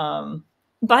 And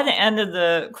by the end of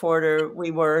the quarter, we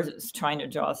were trying to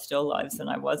draw still lives, and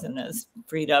I wasn't as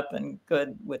freed up and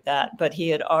good with that. But he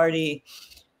had already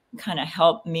kind of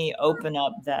helped me open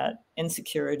up that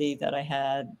insecurity that I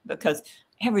had, because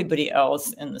everybody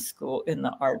else in the school, in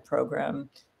the art program,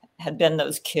 had been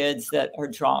those kids that are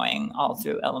drawing all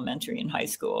through elementary and high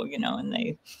school,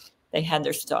 and they had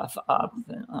their stuff up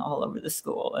all over the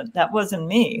school. And that wasn't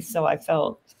me. So I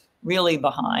felt really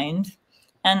behind.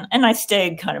 And I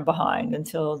stayed kind of behind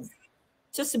until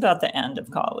just about the end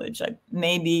of college. I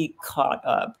maybe caught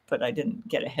up, but I didn't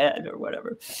get ahead or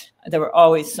whatever. There were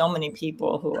always so many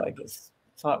people who I just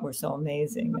thought were so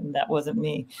amazing, and that wasn't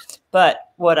me.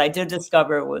 But what I did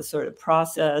discover was sort of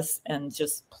process and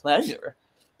just pleasure,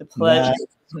 the pleasure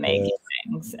of making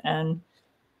things. And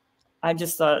I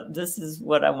just thought, this is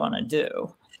what I want to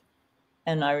do.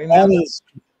 And I remember,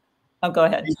 go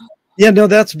ahead. Yeah, no,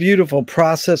 that's beautiful.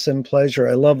 Process and pleasure.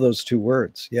 I love those two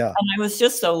words. Yeah. And I was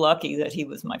just so lucky that he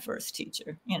was my first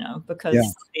teacher, because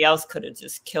somebody else could have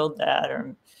just killed that,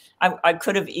 or I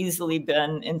could have easily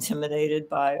been intimidated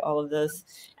by all of this.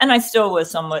 And I still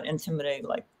was somewhat intimidated.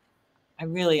 Like, I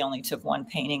really only took one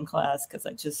painting class because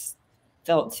I just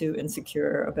felt too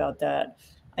insecure about that.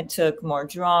 I took more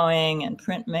drawing and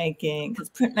printmaking because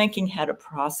printmaking had a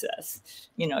process.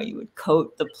 You know, you would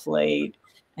coat the plate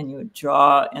and you would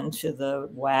draw into the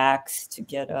wax to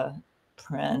get a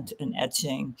print and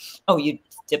etching. Oh, you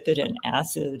dip it in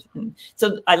acid. And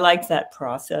so I liked that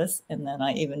process. And then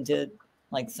I even did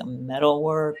like some metal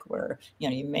work where, you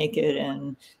know, you make it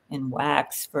in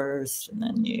wax first, and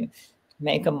then you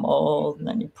make a mold, and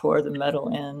then you pour the metal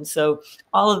in. So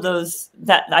all of those,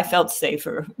 that I felt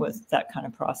safer with that kind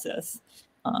of process.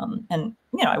 And,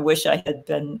 you know, I wish I had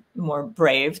been more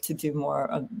brave to do more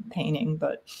of painting,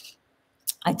 but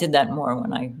I did that more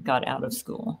when I got out of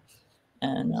school.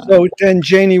 And so then,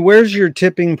 Janie, where's your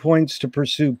tipping points to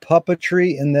pursue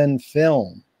puppetry and then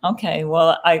film? okay,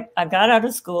 well, I got out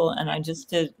of school and I just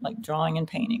did like drawing and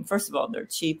painting. First of all, they're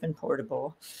cheap and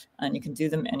portable, and you can do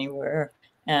them anywhere.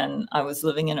 And I was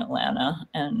living in Atlanta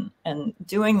and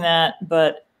doing that.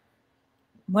 But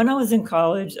when I was in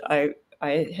college, I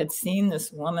had seen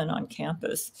this woman on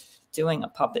campus doing a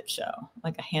puppet show,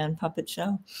 like a hand puppet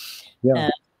show. Yeah.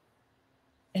 And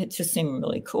it just seemed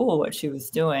really cool what she was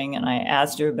doing. And I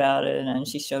asked her about it, and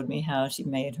she showed me how she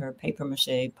made her paper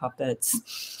mache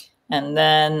puppets. And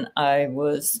then I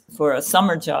was, for a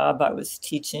summer job, I was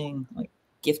teaching like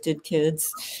gifted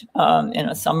kids in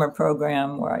a summer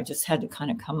program where I just had to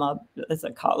kind of come up as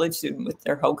a college student with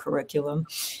their whole curriculum.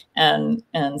 And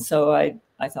so I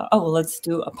thought, oh, well, let's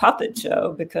do a puppet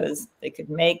show because they could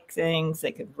make things,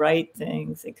 they could write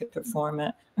things, they could perform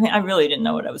it. I mean, I really didn't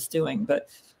know what I was doing, but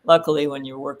luckily when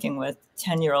you're working with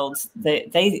 10-year-olds,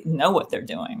 they know what they're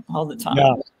doing all the time.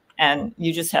 Yeah. And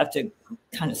you just have to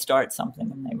kind of start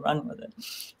something and they run with it.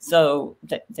 So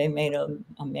they made a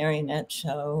marionette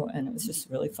show, and it was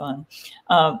just really fun.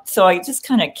 So I just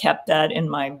kind of kept that in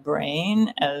my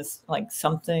brain as like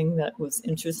something that was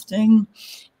interesting.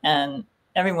 And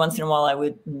every once in a while I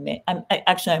would make,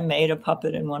 I made a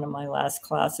puppet in one of my last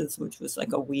classes, which was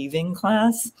like a weaving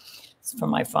class. So for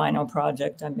my final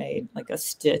project, I made like a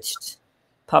stitched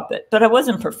puppet, but I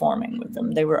wasn't performing with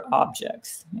them. They were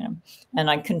objects, you know? And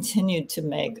I continued to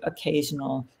make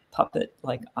occasional puppet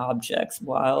like objects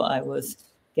while I was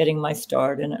getting my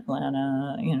start in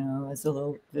Atlanta, you know, as a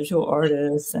little visual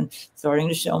artist and starting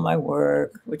to show my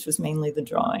work, which was mainly the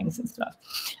drawings and stuff.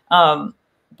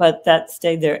 But that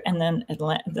stayed there. And then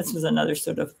Atlanta, this was another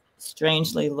sort of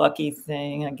strangely lucky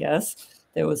thing, I guess.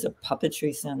 There was a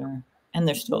puppetry center, and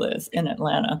there still is, in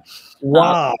Atlanta.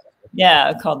 Wow.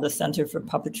 Yeah, called the Center for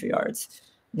Puppetry Arts.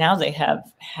 Now they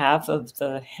have half of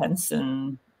the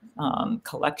Henson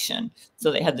collection. So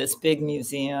they had this big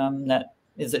museum that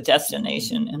is a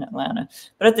destination in Atlanta.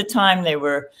 But at the time, they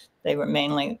were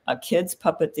mainly a kids'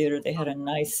 puppet theater. They had a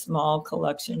nice small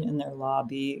collection in their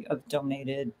lobby of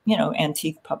donated, you know,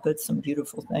 antique puppets, some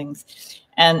beautiful things.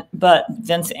 But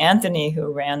Vince Anthony,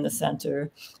 who ran the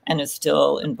center and is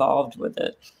still involved with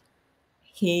it,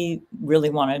 he really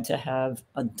wanted to have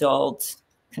adult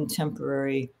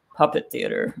contemporary puppet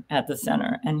theater at the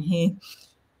center. And he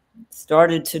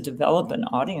started to develop an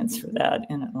audience for that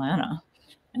in Atlanta.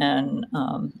 And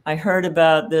I heard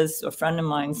about this, a friend of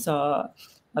mine saw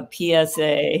a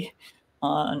PSA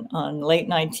on late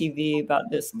night TV about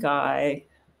this guy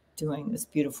doing this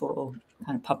beautiful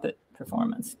kind of puppet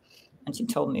performance. And she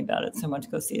told me about it, so I went to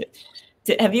go see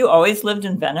it. Have you always lived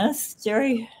in Venice,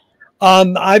 Jerry?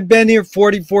 I've been here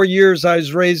 44 years. I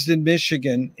was raised in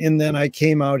Michigan, and then I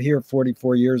came out here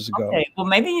 44 years ago. Okay, well,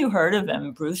 maybe you heard of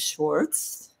him, Bruce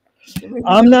Schwartz.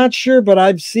 I'm not sure, but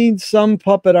I've seen some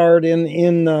puppet art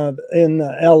in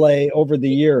LA over the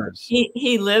years.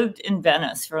 He lived in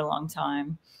Venice for a long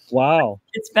time. Wow.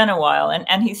 It's been a while,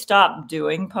 and he stopped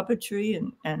doing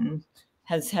puppetry and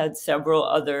has had several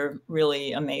other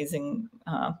really amazing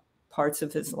parts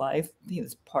of his life. He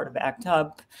was part of ACT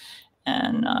UP.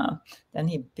 And then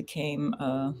he became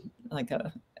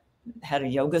had a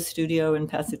yoga studio in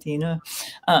Pasadena.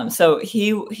 So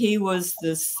he was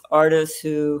this artist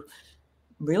who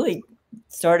really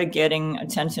started getting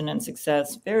attention and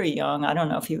success very young. I don't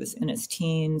know if he was in his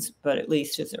teens, but at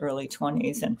least his early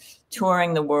 20s, and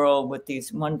touring the world with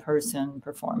these one-person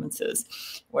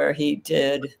performances where he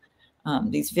did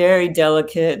these very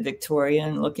delicate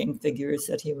Victorian-looking figures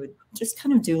that he would just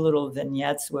kind of do little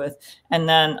vignettes with. And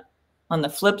then on the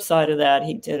flip side of that,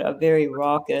 he did a very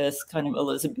raucous kind of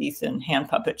Elizabethan hand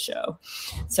puppet show.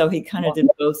 So he kind of did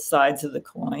both sides of the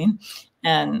coin.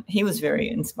 And he was very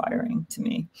inspiring to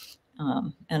me.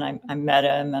 And I met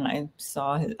him, and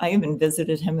I even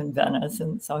visited him in Venice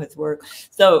and saw his work.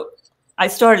 So I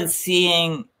started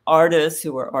seeing artists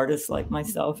who were artists like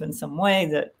myself in some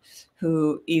way,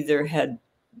 who either had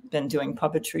been doing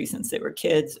puppetry since they were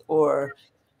kids, or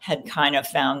had kind of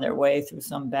found their way through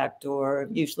some back door,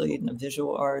 usually in the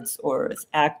visual arts or as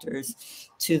actors,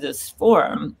 to this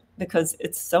form, because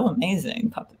it's so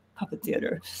amazing, puppet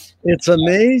theater. It's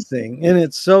amazing, and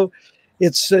it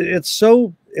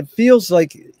feels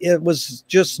like it was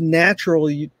just natural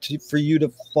for you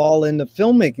to fall into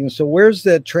filmmaking. So where's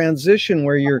that transition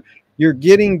where you're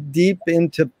getting deep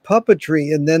into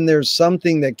puppetry, and then there's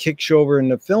something that kicks you over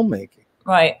into filmmaking?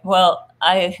 Right. Well,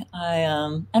 and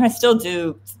I still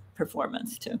do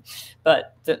performance too,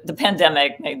 but the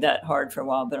pandemic made that hard for a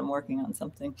while, but I'm working on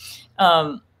something.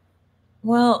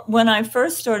 Well, when I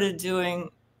first started doing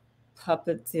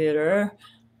puppet theater,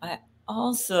 I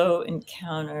also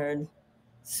encountered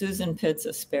Susan Pitt's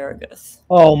Asparagus.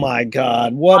 Oh my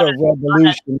God, what a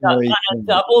revolutionary on a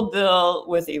double bill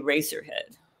with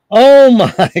Eraserhead. Oh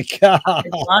my God. I'd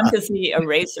gone to see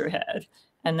Eraserhead,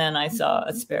 and then I saw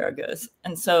Asparagus.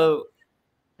 And so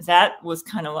that was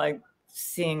kind of like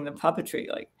seeing the puppetry.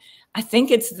 Like, I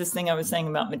think it's this thing I was saying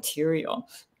about material.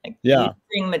 Like,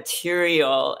 using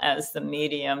material as the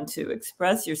medium to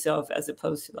express yourself, as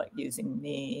opposed to like using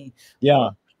me,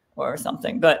 or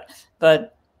something. But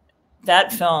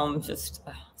that film just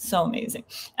so amazing.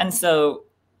 And so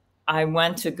I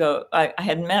went to go. I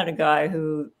had met a guy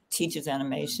who teaches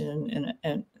animation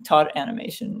and taught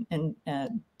animation at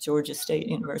Georgia State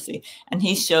University, and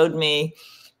he showed me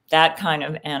that kind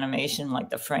of animation, like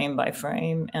the frame by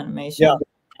frame animation.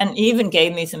 And even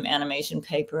gave me some animation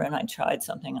paper, and I tried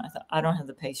something. And I thought, I don't have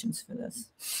the patience for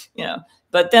this,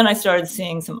 But then I started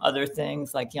seeing some other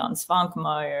things like Jan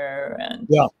Svankmajer and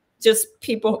just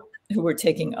people who were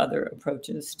taking other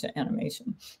approaches to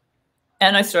animation.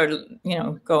 And I started,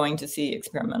 going to see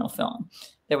experimental film.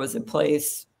 There was a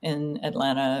place in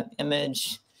Atlanta,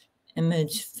 Image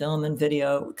Film and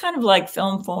Video, kind of like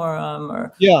Film Forum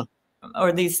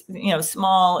or these,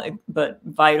 small but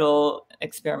vital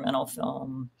experimental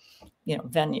film,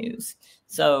 venues.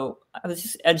 So I was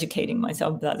just educating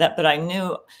myself about that, but I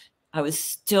knew I was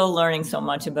still learning so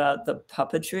much about the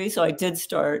puppetry. So I did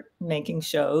start making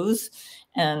shows,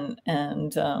 and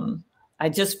I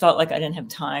just felt like I didn't have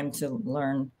time to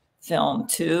learn film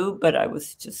too, but I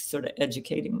was just sort of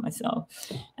educating myself.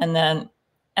 And then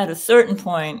at a certain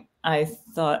point, I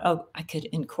thought, oh, I could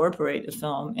incorporate the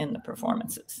film in the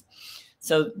performances.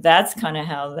 So that's kind of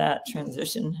how that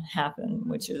transition happened,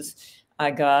 which is I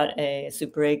got a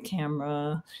Super 8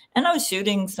 camera, and I was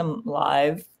shooting some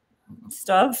live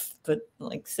stuff, but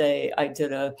like, say I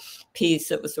did a piece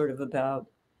that was sort of about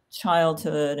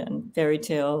childhood and fairy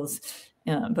tales,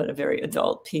 but a very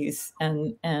adult piece.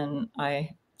 And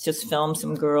I just filmed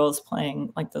some girls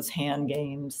playing like those hand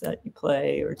games that you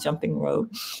play, or jumping rope,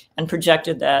 and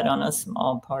projected that on a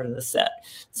small part of the set.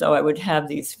 So I would have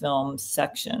these film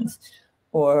sections.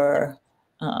 Or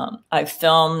I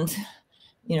filmed,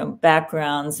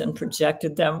 backgrounds and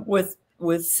projected them with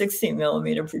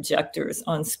 16mm projectors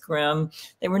on scrim.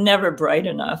 They were never bright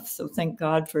enough, so thank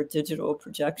God for digital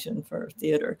projection for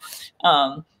theater.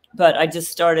 But I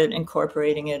just started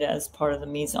incorporating it as part of the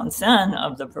mise en scène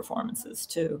of the performances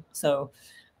too. So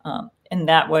in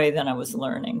that way, then I was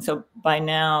learning. So by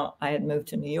now, I had moved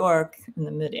to New York in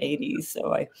the mid-'80s.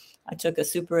 So I took a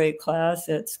Super 8 class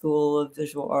at School of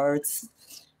Visual Arts.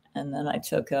 And then I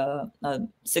took a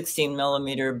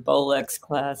 16mm Bolex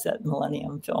class at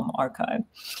Millennium Film Archive.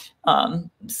 And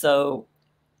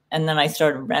then I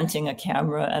started renting a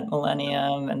camera at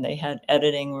Millennium, and they had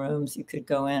editing rooms. You could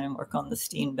go in and work on the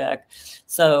Steenbeck.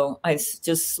 So I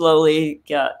just slowly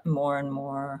got more and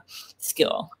more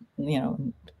skill,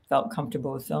 felt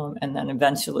comfortable with film. And then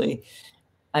eventually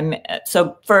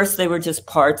so first they were just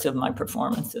parts of my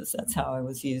performances. That's how I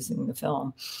was using the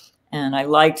film. And I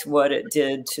liked what it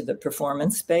did to the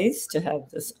performance space to have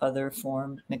this other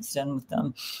form mixed in with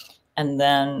them. And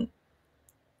then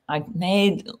I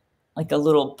made like a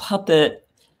little puppet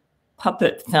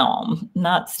film,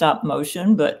 not stop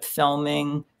motion, but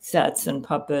filming sets and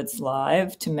puppets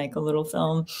live to make a little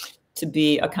film to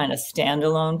be a kind of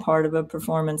standalone part of a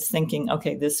performance, thinking,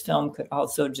 okay, this film could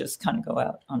also just kind of go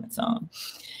out on its own.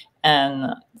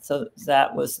 And so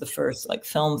that was the first like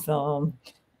film,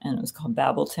 and it was called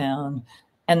Babbletown.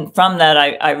 And from that,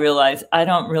 I realized I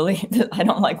don't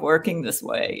like working this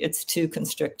way. It's too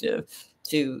constrictive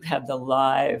to have the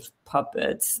live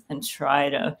puppets and try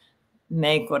to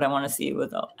make what I want to see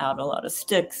without a lot of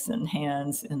sticks and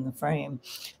hands in the frame.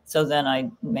 So then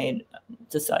I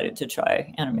decided to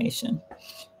try animation.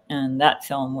 And that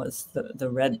film was the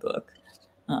Red Book,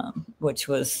 which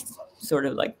was sort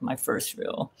of like my first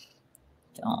real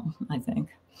film, I think.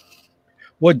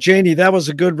 Well, Janie, that was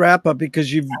a good wrap up,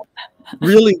 because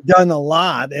really done a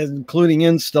lot, including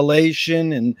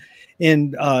installation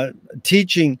and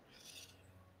teaching.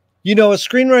 You know, a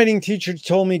screenwriting teacher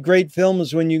told me great film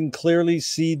is when you can clearly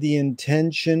see the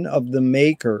intention of the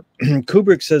maker.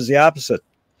 Kubrick says the opposite.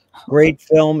 Great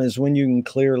film is when you can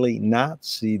clearly not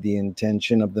see the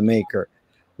intention of the maker.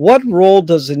 What role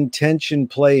does intention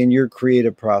play in your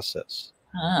creative process?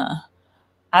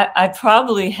 I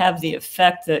probably have the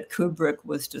effect that Kubrick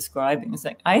was describing. It's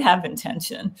like I have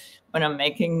intention when I'm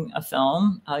making a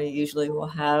film. I usually will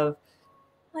have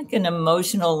like an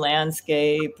emotional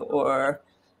landscape or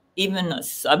even a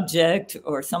subject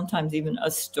or sometimes even a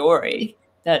story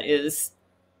that is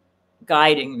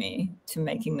guiding me to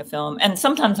making the film. And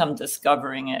sometimes I'm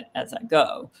discovering it as I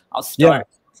go. I'll start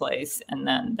a place and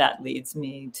then that leads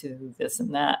me to this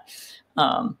and that.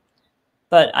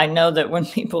 But I know that when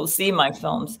people see my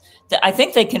films, I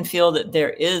think they can feel that there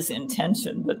is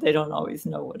intention, but they don't always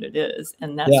know what it is.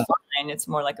 And that's fine. It's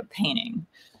more like a painting.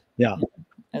 Yeah.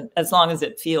 As long as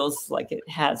it feels like it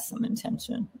has some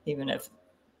intention, even if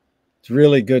it's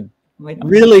really good.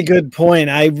 Really good point.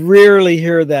 I rarely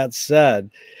hear that said.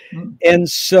 And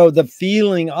so the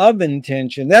feeling of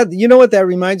intention, that, you know what, that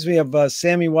reminds me of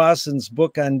Sammy Watson's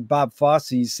book on Bob Fosse.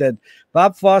 He said,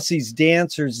 Bob Fosse's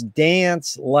dancers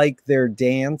dance like they're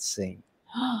dancing.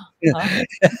 That's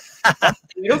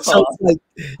beautiful. So like,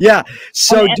 yeah.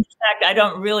 So in fact, I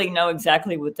don't really know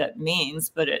exactly what that means,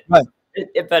 but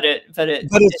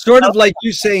it's sort of like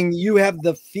you saying you have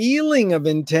the feeling of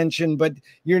intention, but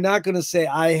you're not going to say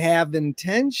I have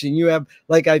intention. You have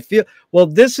like, I feel. Well,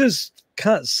 this is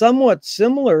somewhat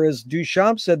similar, as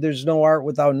Duchamp said, there's no art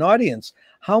without an audience.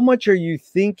 How much are you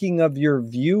thinking of your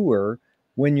viewer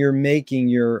when you're making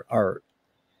your art?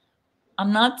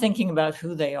 I'm not thinking about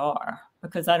who they are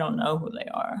because I don't know who they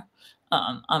are.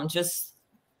 I'm just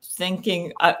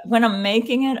thinking when I'm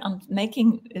making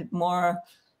it more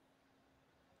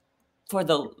for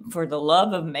the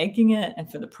love of making it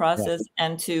and for the process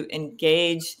and to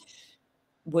engage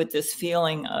with this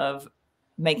feeling of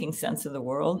making sense of the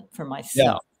world for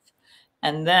myself.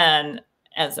 And then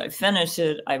as I finish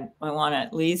it, I want to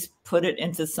at least put it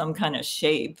into some kind of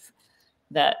shape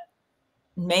that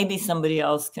maybe somebody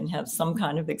else can have some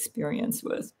kind of experience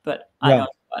with, but I don't know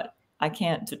what. I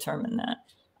can't determine that.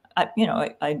 I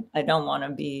don't want to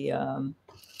be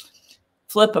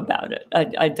flip about it.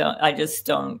 I just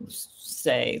don't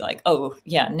say like, oh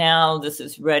yeah, now this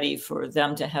is ready for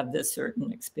them to have this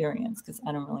certain experience, because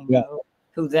I don't really know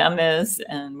who them is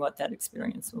and what that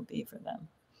experience will be for them.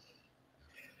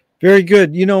 Very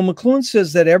good. You know, McLuhan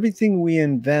says that everything we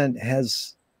invent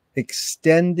has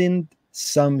extended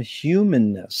some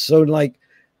humanness. So like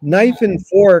knife and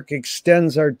fork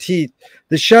extends our teeth.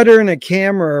 The shutter in a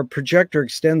camera or projector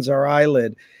extends our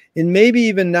eyelid. And maybe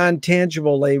even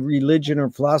non-tangible, a religion or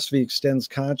philosophy extends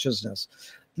consciousness.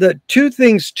 The two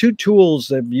tools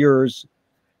of yours,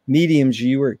 mediums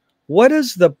you were, what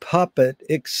does the puppet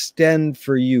extend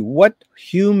for you? What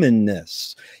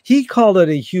humanness? He called it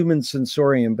a human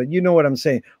sensorium, but you know what I'm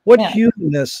saying. What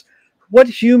humanness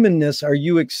are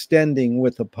you extending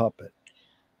with a puppet?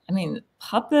 I mean,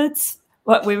 puppets,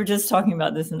 we were just talking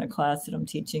about this in a class that I'm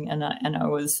teaching, and I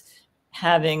was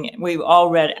we all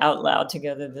read out loud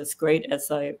together this great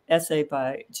essay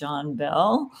by John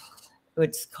Bell,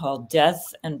 which is called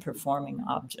Death and Performing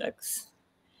Objects.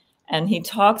 And he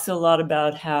talks a lot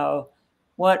about how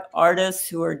what artists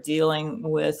who are dealing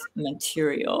with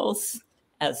materials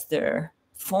as their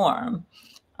form,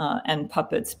 and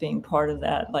puppets being part of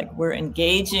that, like we're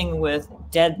engaging with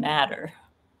dead matter,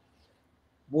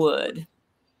 wood,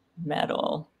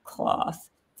 metal, cloth.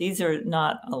 These are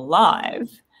not alive.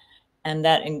 And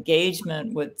that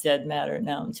engagement with dead matter,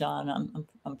 now, John,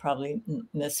 I'm probably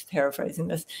misparaphrasing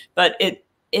this, but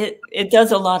it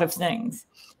does a lot of things.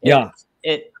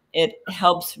 It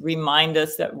helps remind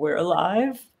us that we're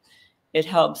alive. It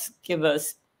helps give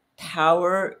us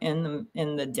power in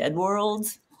the dead world,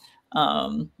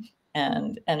 and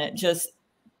it just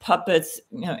puppets.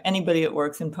 You know, anybody that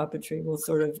works in puppetry will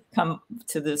sort of come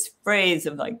to this phrase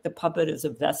of like the puppet is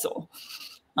a vessel.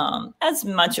 As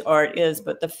much art is,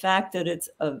 but the fact that it's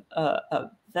a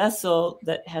vessel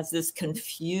that has this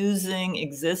confusing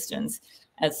existence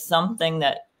as something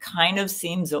that kind of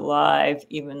seems alive,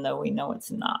 even though we know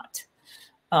it's not.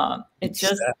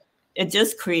 It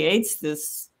just creates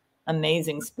this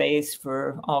amazing space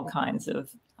for all kinds of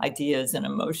ideas and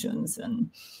emotions,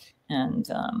 and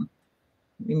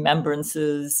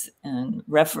remembrances and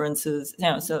references, you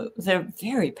know, so they're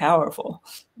very powerful.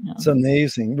 You know. It's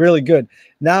amazing. Really good.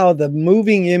 Now, the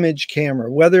moving image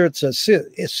camera, whether it's a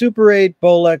Super 8,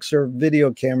 Bolex, or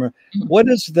video camera, what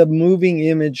does the moving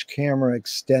image camera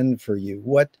extend for you?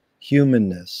 What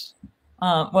humanness?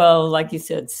 Well, like you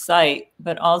said, sight,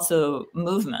 but also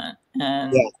movement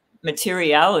and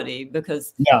materiality,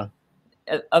 because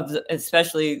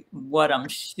especially what I'm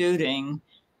shooting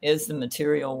is the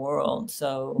material world.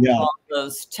 So all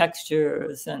those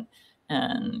textures and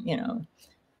you know,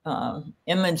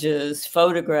 images,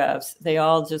 photographs, they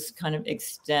all just kind of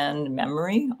extend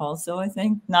memory also, I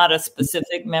think. Not a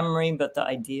specific memory, but the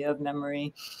idea of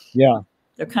memory. Yeah.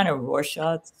 They're kind of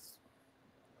Rorschads.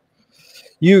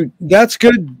 That's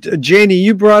good, Janie.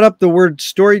 You brought up the word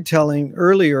storytelling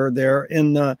earlier there,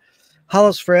 and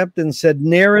Hollis Frampton said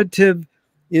narrative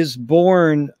is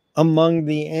born among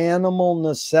the animal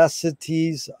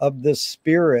necessities of the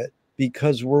spirit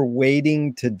because we're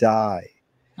waiting to die.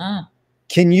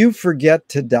 Can you forget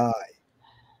to die?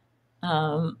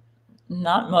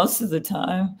 Not most of the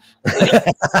time.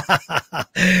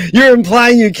 You're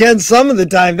implying you can some of the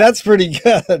time. That's pretty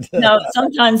good. No,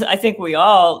 sometimes I think we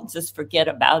all just forget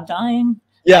about dying.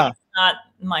 Yeah. Like, it's not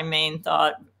my main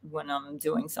thought when I'm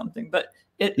doing something, but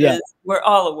it is, we're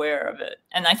all aware of it.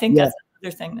 And I think that's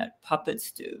another thing that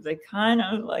puppets do. They kind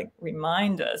of like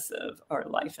remind us of our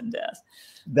life and death.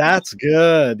 That's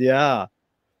good. Yeah.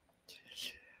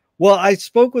 Well, I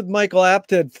spoke with Michael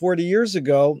Apted 40 years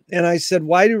ago, and I said,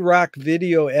 why do rock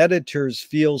video editors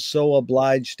feel so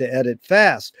obliged to edit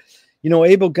fast? You know,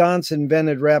 Abel Gance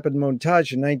invented rapid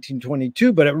montage in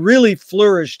 1922, but it really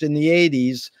flourished in the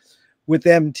 80s with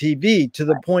MTV, to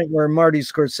the point where Marty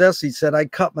Scorsese said, I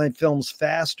cut my films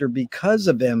faster because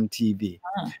of MTV.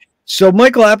 So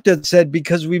Michael Apted said,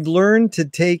 because we've learned to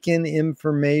take in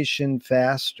information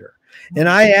faster. And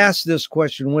I asked this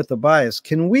question with a bias.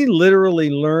 Can we literally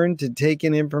learn to take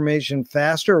in information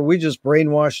faster, or are we just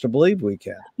brainwashed to believe we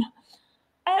can?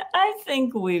 I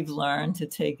think we've learned to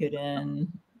take it in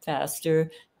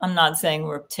faster. I'm not saying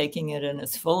we're taking it in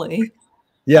as fully.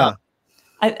 Yeah.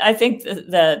 I think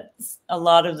that a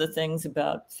lot of the things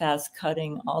about fast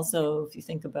cutting also, if you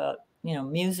think about, you know,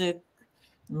 music,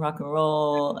 and rock and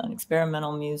roll and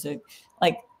experimental music,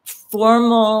 like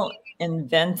formal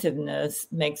inventiveness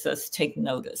makes us take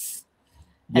notice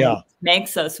and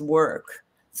makes us work.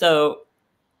 So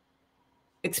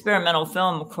experimental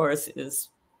film, of course, is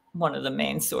one of the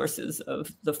main sources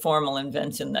of the formal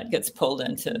invention that gets pulled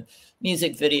into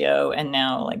music video and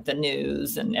now like the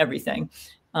news and everything.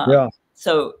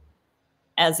 So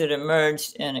as it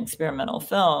emerged in experimental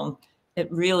film,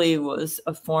 it really was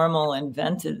a formal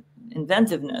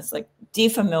inventiveness, like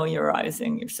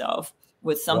defamiliarizing yourself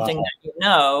with something that you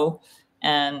know,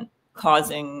 and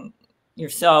causing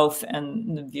yourself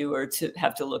and the viewer to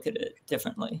have to look at it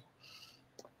differently.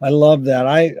 I love that.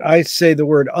 I say the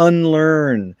word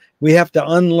unlearn. We have to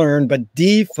unlearn, but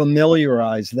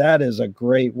defamiliarize. That is a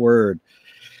great word.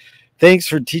 Thanks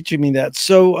for teaching me that.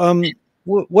 So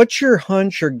what's your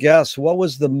hunch or guess? What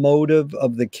was the motive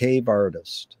of the cave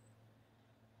artist?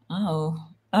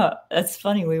 That's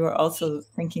funny. We were also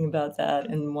thinking about that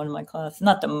in one of my classes.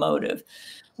 Not the motive.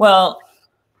 Well,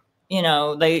 you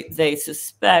know, they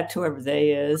suspect, whoever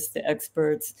they is, the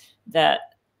experts, that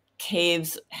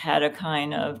caves had a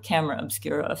kind of camera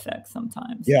obscura effect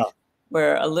sometimes. Yeah.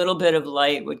 Where a little bit of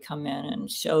light would come in and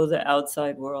show the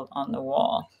outside world on the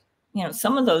wall. You know,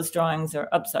 some of those drawings are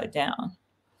upside down.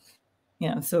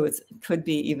 You know, so it could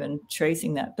be even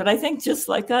tracing that. But I think just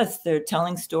like us, they're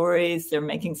telling stories, they're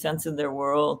making sense of their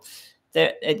world.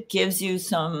 It gives you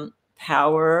some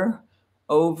power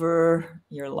over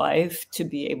your life to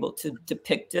be able to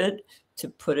depict it, to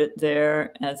put it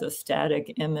there as a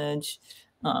static image.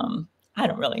 I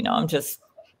don't really know. I'm just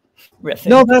riffing.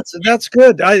 No, that's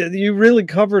good. You really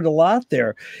covered a lot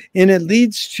there, and it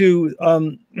leads to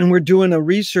and we're doing a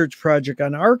research project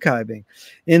on archiving,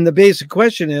 and the basic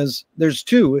question is, there's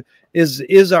two: is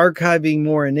archiving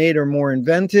more innate or more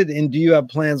invented, and do you have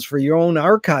plans for your own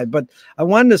archive? But I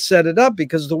wanted to set it up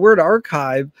because the word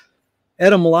archive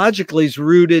etymologically is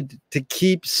rooted to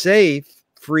keep safe,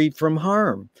 free from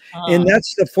harm. And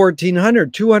that's the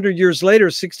 1400. 200 years later,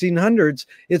 1600s,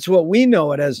 it's what we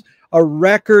know it as, a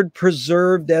record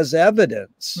preserved as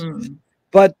evidence.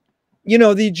 But, you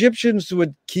know, the Egyptians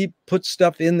would put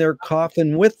stuff in their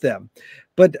coffin with them.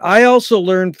 But I also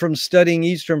learned from studying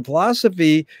Eastern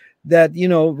philosophy that, you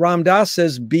know, Ram Dass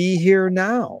says, be here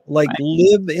now, like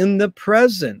live in the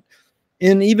present.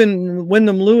 And even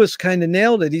Wyndham Lewis kind of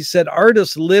nailed it. He said,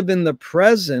 artists live in the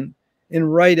present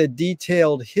and write a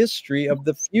detailed history of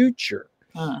the future.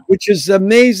 which is an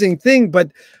amazing thing.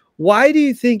 But why do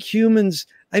you think humans,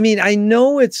 I mean, I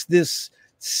know it's this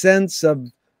sense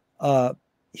of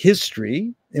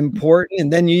history important,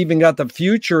 and then you even got the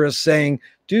futurists saying,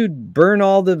 dude, burn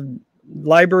all the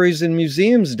libraries and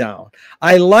museums down.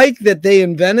 I like that they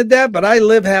invented that, but I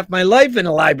live half my life in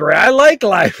a library. I like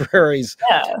libraries.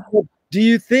 Yeah. Do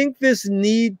you think this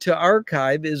need to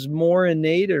archive is more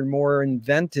innate or more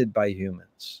invented by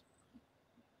humans?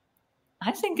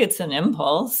 I think it's an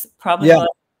impulse, probably like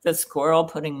the squirrel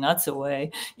putting nuts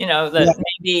away, you know, that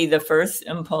maybe the first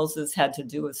impulses had to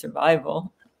do with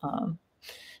survival.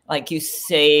 Like you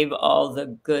save all the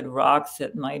good rocks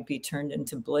that might be turned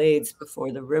into blades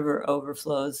before the river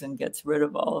overflows and gets rid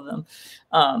of all of them.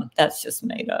 That's just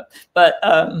made up. But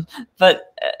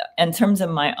in terms of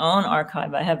my own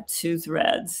archive, I have two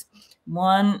threads.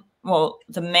 One, well,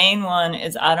 the main one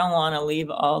is I don't want to leave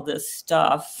all this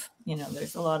stuff. You know,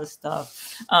 there's a lot of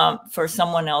stuff for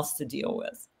someone else to deal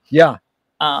with. Yeah.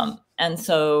 And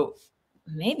so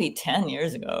maybe 10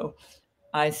 years ago,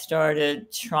 I started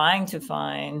trying to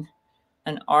find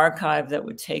an archive that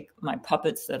would take my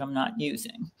puppets that I'm not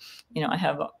using. You know, I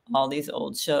have all these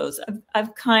old shows.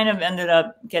 I've kind of ended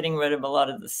up getting rid of a lot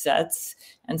of the sets,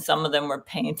 and some of them were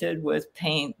painted with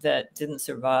paint that didn't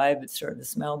survive. It started to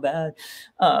smell bad.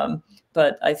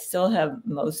 But I still have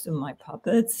most of my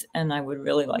puppets, and I would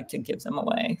really like to give them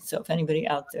away. So if anybody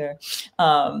out there.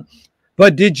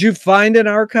 But did you find an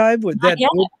archive with that?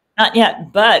 Not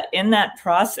yet, but in that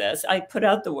process, I put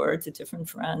out the word to different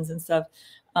friends and stuff.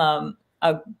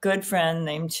 A good friend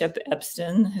named Chip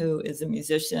Epstein, who is a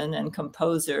musician and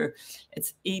composer,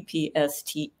 it's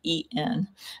Epsten,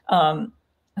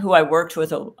 who I worked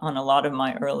with on a lot of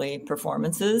my early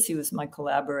performances. He was my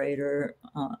collaborator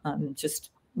on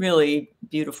just really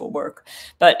beautiful work.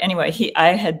 But anyway, I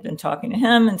had been talking to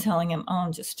him and telling him, oh,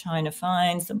 I'm just trying to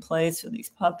find some place for these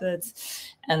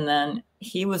puppets. And then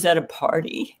he was at a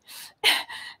party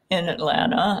in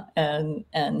Atlanta,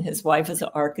 and his wife is an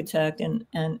architect. And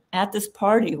at this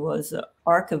party was an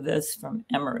archivist from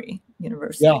Emory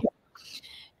University. Yeah.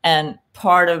 And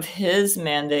part of his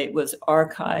mandate was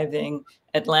archiving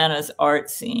Atlanta's art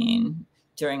scene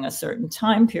during a certain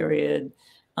time period.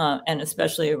 And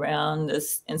especially around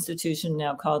this institution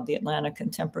now called the Atlanta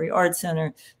Contemporary Art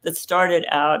Center that started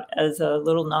out as a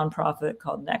little nonprofit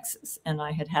called Nexus. And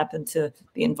I had happened to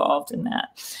be involved in that.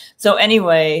 So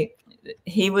anyway,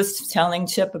 he was telling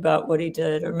Chip about what he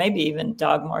did, or maybe even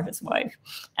Dagmar, his wife.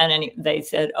 And they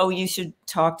said, oh, you should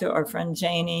talk to our friend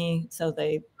Janie. So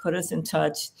they put us in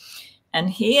touch.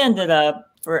 And he ended up,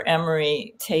 for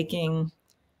Emory, taking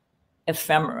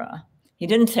ephemera. He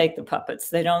didn't take the puppets.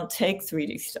 They don't take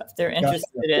 3D stuff. They're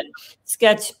interested in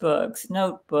sketchbooks,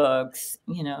 notebooks,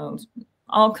 you know,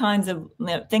 all kinds of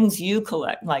things you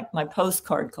collect, like my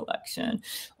postcard collection,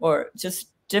 or just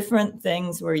different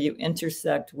things where you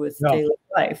intersect with daily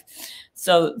life.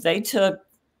 So they took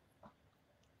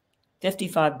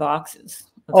 55 boxes.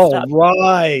 Oh,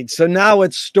 right. So now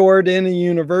it's stored in a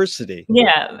university.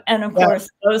 Yeah. And of course,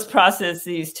 those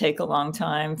processes take a long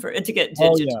time for it to get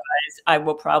digitized. Oh, yeah. I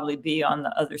will probably be on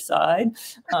the other side.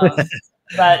 But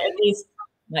at least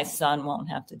my son won't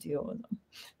have to deal with them.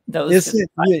 Those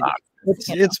boxes,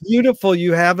 it's beautiful.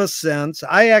 You have a sense.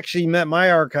 I actually met my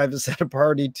archivist at a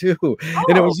party too.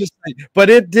 And it was just but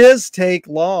it does take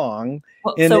long.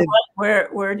 Well, so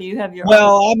where do you have your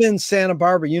I'm in Santa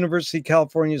Barbara, University of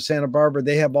California, Santa Barbara.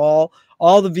 They have all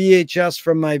the VHS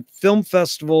from my film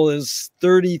festival is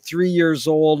 33 years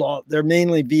old. They're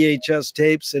mainly VHS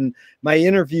tapes, and my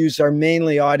interviews are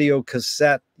mainly audio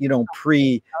cassette, you know,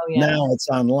 now it's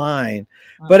online.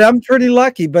 But I'm pretty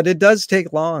lucky, but it does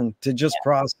take long to just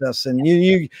process. And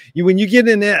you when you get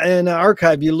in an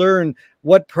archive, you learn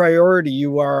what priority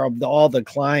you are of all the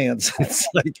clients. It's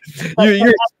like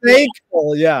you're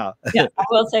thankful. Yeah. Yeah. I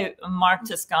will say Mark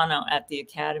Toscano at the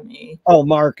Academy. Oh,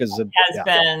 Mark has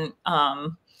been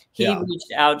he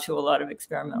reached out to a lot of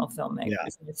experimental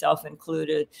filmmakers, myself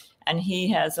included, and he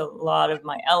has a lot of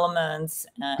my elements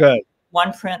and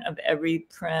one print of every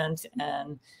print,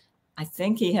 and I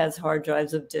think he has hard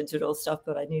drives of digital stuff,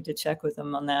 but I need to check with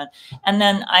him on that. And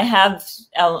then I have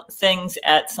things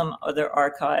at some other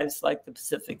archives, like the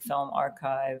Pacific Film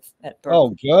Archive at Berkeley. Oh,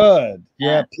 good.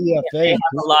 Yeah, PFA. They have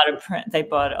a lot of print. They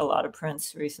bought a lot of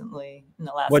prints recently in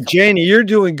the last. Well, Janie, you're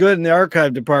doing good in the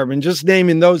archive department. Just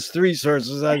naming those three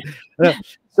sources.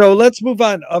 So let's move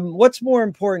on. What's more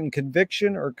important,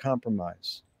 conviction or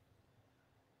compromise?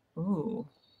 Ooh.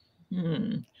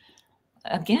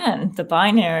 Again, the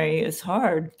binary is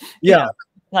hard. Yeah. You know,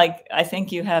 like I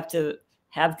think you have to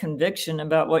have conviction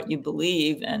about what you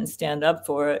believe and stand up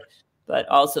for it. but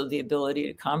also the ability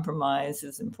to compromise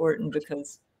is important,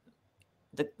 because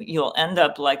you'll end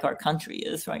up like our country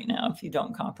is right now if you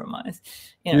don't compromise.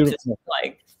 You know, just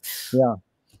like, yeah.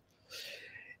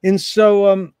 And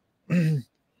so, in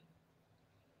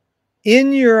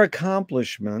your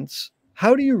accomplishments,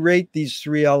 how do you rate these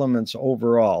three elements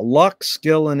overall? Luck,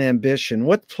 skill, and ambition.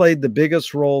 What played the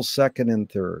biggest role, second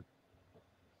and third?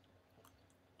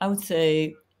 I would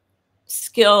say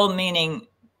skill, meaning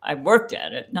I worked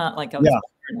at it, not like I was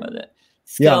born with it.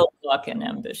 Skill, luck, and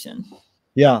ambition.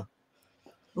 Yeah.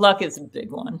 Luck is a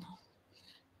big one.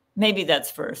 Maybe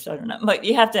that's first. I don't know. But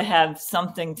you have to have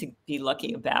something to be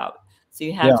lucky about. So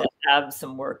you have to have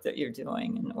some work that you're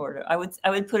doing in order. I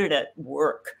would put it at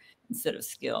work instead of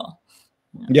skill.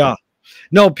 Yeah.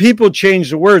 No, people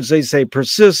change the words. They say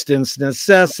persistence,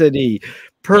 necessity,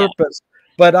 purpose.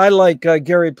 But I like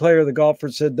Gary Player, the golfer,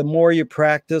 said, the more you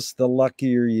practice, the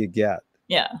luckier you get.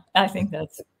 Yeah, I think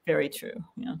that's very true.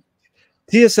 Yeah.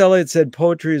 T.S. Eliot said,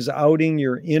 poetry is outing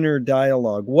your inner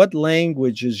dialogue. What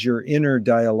language is your inner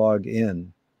dialogue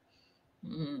in?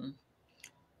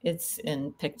 It's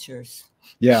in pictures.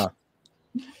 Yeah.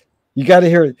 You got to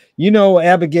hear it. You know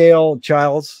Abigail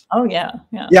Childs? Oh, yeah.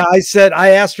 Yeah. Yeah. I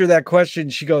asked her that question.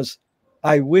 She goes,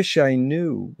 I wish I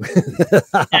knew.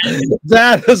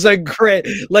 That was a great,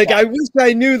 I wish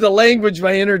I knew the language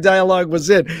my inner dialogue was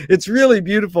in. It's really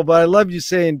beautiful, but I love you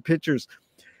saying pictures.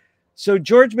 So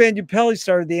George Mandupelli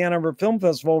started the Ann Arbor Film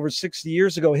Festival over 60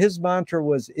 years ago. His mantra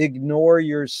was ignore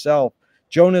yourself.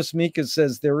 Jonas Mekas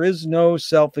says there is no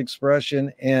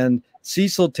self-expression. And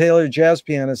Cecil Taylor, jazz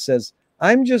pianist, says,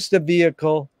 I'm just a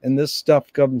vehicle and this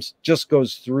stuff just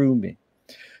goes through me.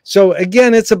 So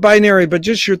again, it's a binary, but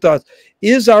just your thoughts.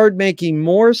 Is art making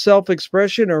more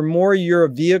self-expression or more you're a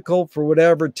vehicle for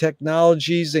whatever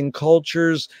technologies and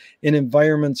cultures and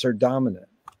environments are dominant?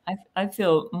 I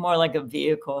feel more like a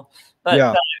vehicle, but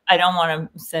I don't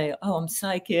want to say, oh, I'm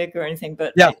psychic or anything,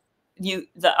 but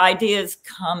the ideas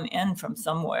come in from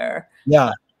somewhere.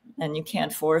 Yeah. And you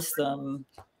can't force them.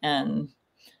 And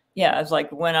yeah, it's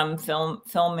like when I'm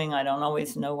filming, I don't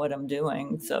always know what I'm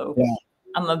doing. So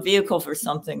I'm a vehicle for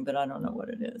something, but I don't know what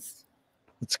it is.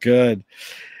 That's good.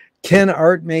 Can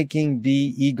art making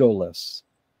be egoless?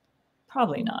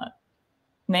 Probably not.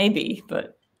 Maybe,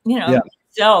 but you know,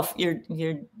 yourself, you're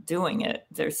doing it.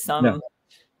 There's some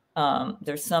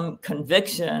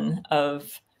conviction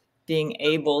of being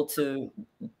able to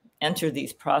enter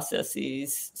these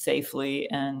processes safely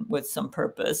and with some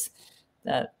purpose,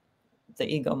 that the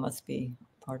ego must be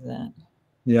part of that.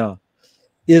 Yeah.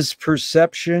 Is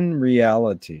perception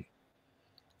reality?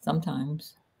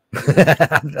 Sometimes.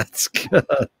 That's good.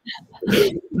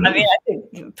 I mean, I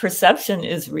think perception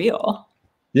is real.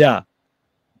 Yeah.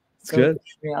 It's good.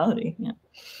 It's reality. Yeah.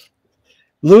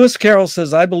 Lewis Carroll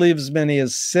says, I believe as many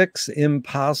as 6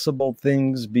 impossible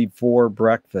things before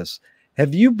breakfast.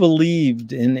 Have you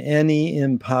believed in any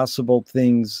impossible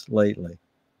things lately?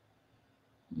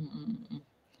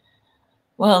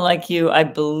 Well, like you, I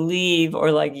believe,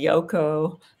 or like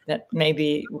Yoko, that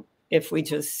maybe if we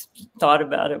just thought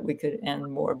about it, we could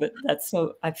end more. But that's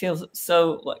so, I feel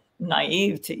so like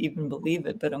naive to even believe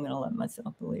it, but I'm going to let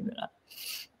myself believe it.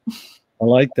 I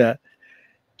like that.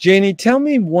 Janie, tell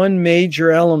me one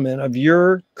major element of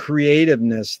your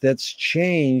creativeness that's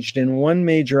changed and one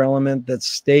major element that's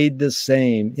stayed the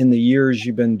same in the years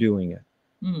you've been doing it.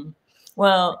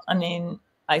 Well, I mean,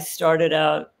 I started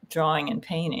out drawing and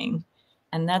painting,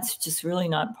 and that's just really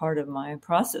not part of my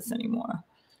process anymore.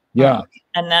 Yeah.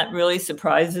 And that really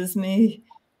surprises me.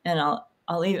 And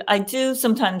I do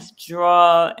sometimes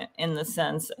draw in the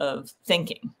sense of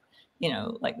thinking, you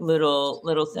know, like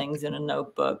little things in a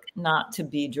notebook, not to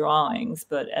be drawings,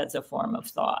 but as a form of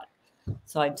thought.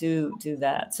 So I do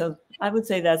that. So I would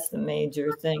say that's the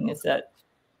major thing, is that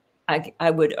I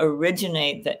would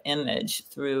originate the image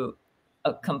through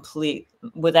a complete,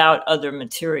 without other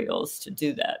materials to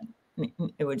do that. I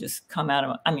mean, it would just come out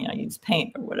of, I mean, I use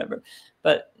paint or whatever,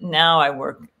 but now I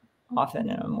work often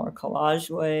in a more collage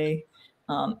way.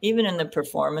 Even in the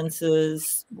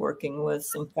performances, working with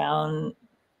some found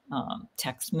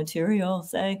text material,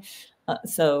 say.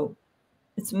 So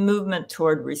it's movement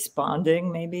toward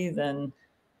responding maybe than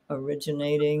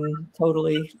originating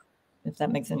totally, if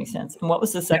that makes any sense. And what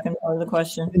was the second part of the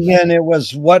question? And then it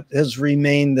was, what has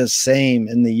remained the same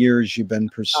in the years you've been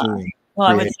pursuing? Well,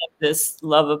 I would say this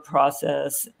love of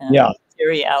process and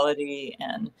materiality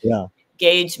and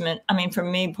engagement. I mean, for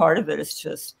me, part of it is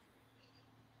just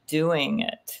doing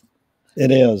it.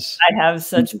 It is. I have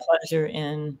such pleasure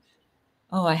in,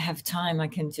 oh, I have time. I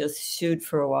can just shoot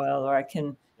for a while, or I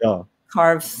can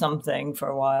carve something for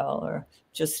a while, or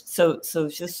just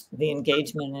just the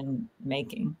engagement in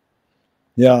making.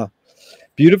 Yeah,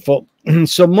 beautiful.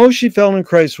 So Moshe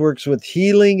Feldenkrais works with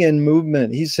healing and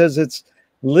movement. He says it's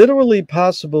literally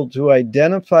possible to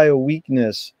identify a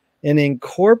weakness and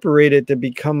incorporate it to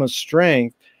become a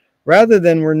strength, rather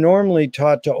than we're normally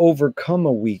taught to overcome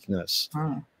a weakness.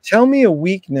 Tell me a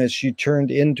weakness you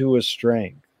turned into a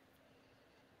strength.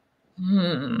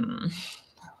 I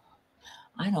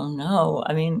don't know.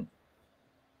 I mean,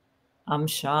 I'm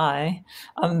shy.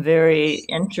 I'm very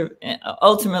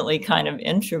ultimately kind of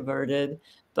introverted,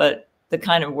 but the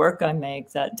kind of work I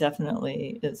make, that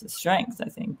definitely is a strength, I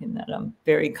think, in that I'm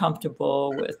very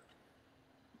comfortable with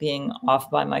being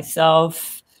off by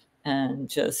myself and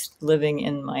just living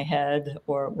in my head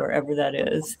or wherever that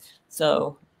is.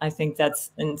 So I think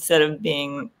that's, instead of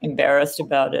being embarrassed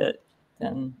about it,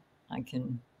 then I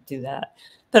can do that.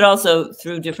 But also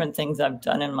through different things I've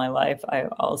done in my life, I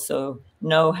also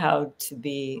know how to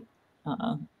be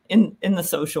in the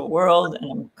social world,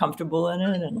 and I'm comfortable in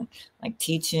it, and like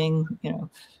teaching, you know.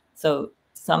 So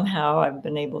somehow I've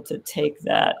been able to take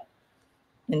that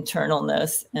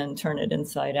internalness and turn it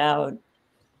inside out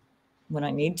when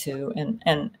I need to,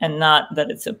 and not that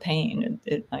it's a pain.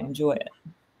 I enjoy it.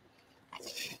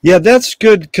 Yeah, that's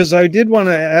good, because I did want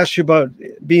to ask you about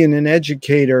being an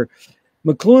educator.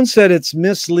 McLuhan said it's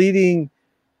misleading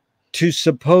to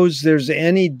suppose there's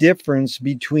any difference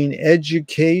between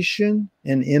education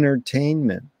and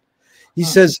entertainment. He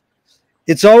says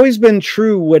it's always been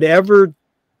true, whatever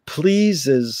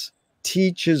pleases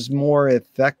teaches more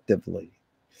effectively.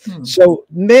 So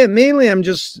mainly I'm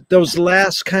just those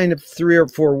last kind of 3 or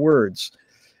 4 words.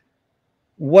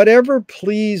 Whatever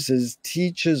pleases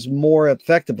teaches more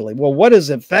effectively. Well, what does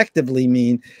effectively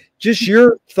mean? Just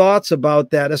your thoughts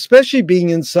about that, especially being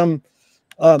in some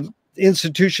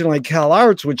institution like Cal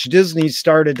Arts, which Disney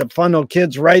started to funnel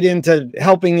kids right into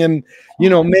helping him, you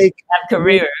know, make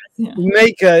careers,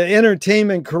 make an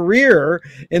entertainment career.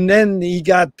 And then he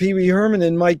got Pee Wee Herman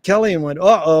and Mike Kelly and went,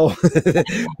 uh-oh,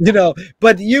 you know.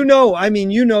 But you know, I mean,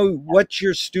 you know what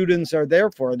your students are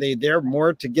there for. Are they there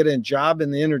more to get a job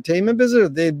in the entertainment business? Or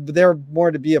they're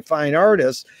more to be a fine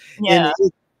artist? Yeah.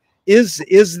 And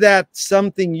is that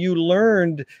something you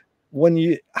learned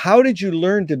how did you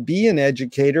learn to be an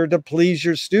educator, to please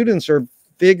your students, or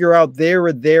figure out they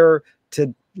were there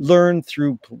to learn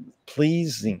through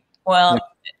pleasing? Well,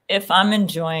 if I'm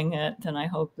enjoying it, then I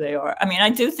hope they are. I mean, I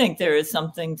do think there is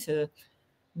something to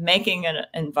making an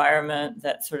environment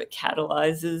that sort of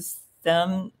catalyzes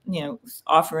them, you know,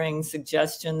 offering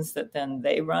suggestions that then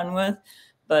they run with.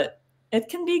 But it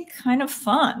can be kind of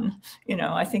fun. You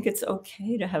know, I think it's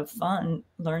okay to have fun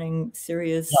learning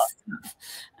serious stuff.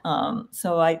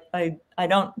 So I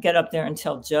don't get up there and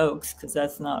tell jokes, because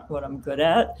that's not what I'm good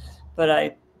at. But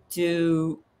I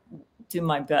do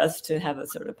my best to have a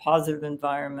sort of positive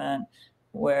environment,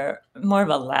 where more of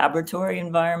a laboratory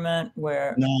environment,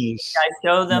 where I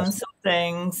show them some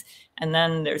things, and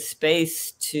then there's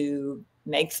space to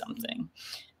make something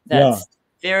that's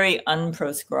very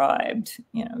unprescribed,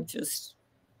 you know, just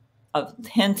a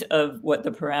hint of what the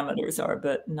parameters are,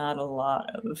 but not a lot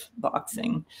of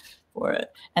boxing for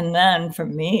it. And then for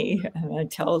me, and I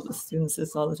tell the students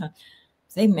this all the time,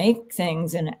 they make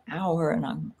things in an hour, and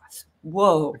I'm,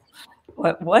 whoa,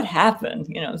 what happened?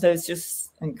 You know, there's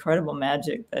just incredible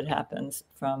magic that happens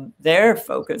from their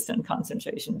focus and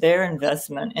concentration, their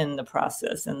investment in the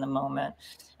process, in the moment,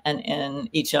 and in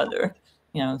each other,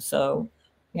 you know. So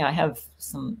yeah, I have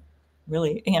some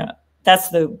really, you know, that's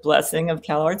the blessing of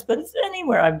Cal Arts, but it's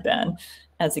anywhere I've been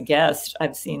as a guest,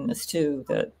 I've seen this too,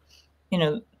 that, you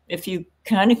know, if you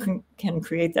kind of can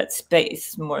create that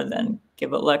space more than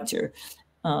give a lecture,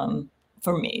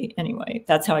 for me anyway,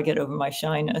 that's how I get over my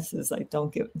shyness, is I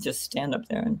don't just stand up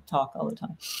there and talk all the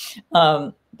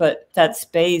time. But that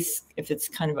space, if it's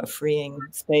kind of a freeing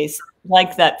space,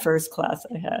 like that first class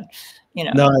I had, you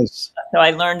know. Nice. So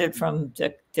I learned it from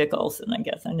Dick Olson, I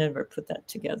guess. I never put that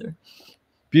together.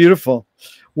 Beautiful.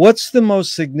 What's the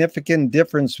most significant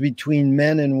difference between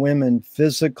men and women,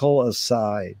 physical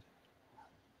aside?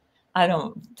 I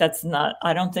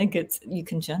don't think you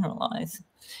can generalize.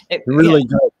 It really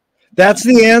good. That's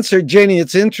the answer, Janie.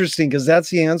 It's interesting, because that's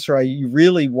the answer I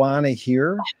really want to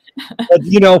hear. But,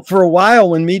 you know, for a while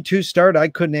when Me Too started, I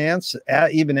couldn't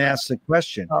even ask the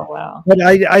question. Oh, wow. But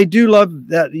I do love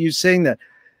that you saying that.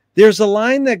 There's a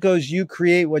line that goes, you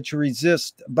create what you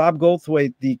resist. Bob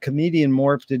Goldthwait, the comedian,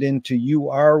 morphed it into, you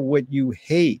are what you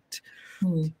hate.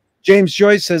 James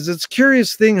Joyce says, it's a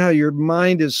curious thing how your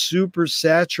mind is super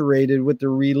saturated with the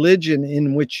religion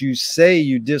in which you say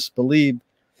you disbelieve.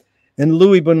 And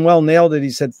Louis Buñuel nailed it. He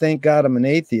said, thank God I'm an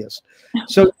atheist.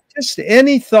 So Just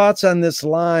any thoughts on this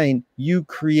line? You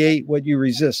create what you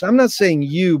resist. I'm not saying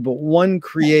you, but one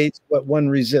creates what one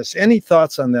resists. Any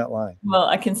thoughts on that line? Well,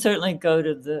 I can certainly go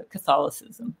to the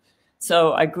Catholicism.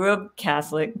 So I grew up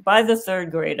Catholic. By the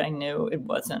third grade, I knew it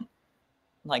wasn't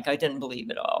like I didn't believe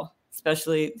it all,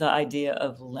 especially the idea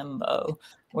of limbo,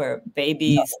 where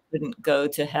babies couldn't go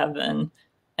to heaven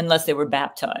unless they were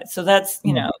baptized. So that's,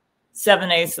 you know,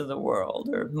 7/8 of the world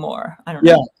or more. I don't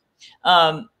know.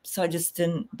 So I just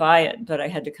didn't buy it, but I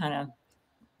had to kind of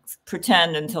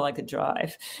pretend until I could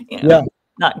drive, you know,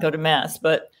 not go to mass.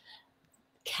 But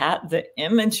the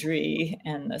imagery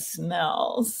and the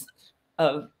smells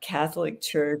of Catholic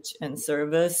church and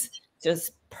service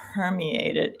just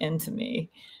permeated into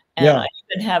me. And I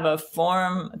even have a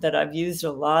form that I've used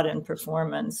a lot in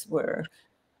performance where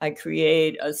I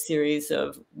create a series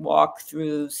of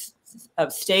walkthroughs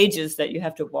of stages that you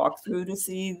have to walk through to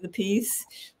see the piece,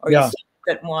 or you stop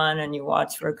at one and you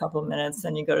watch for a couple of minutes,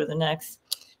 then you go to the next.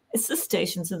 It's the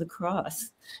Stations of the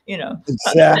Cross, you know.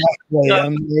 Exactly.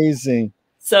 Amazing.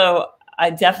 So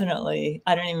I don't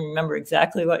even remember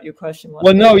exactly what your question was.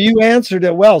 Well, no, you answered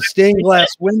it well. Stained glass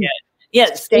window.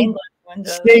 Yeah, stained glass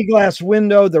window. Stained glass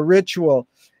window, the ritual.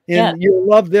 And you'll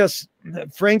love this.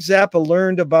 Frank Zappa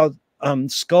learned about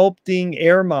sculpting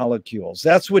air molecules.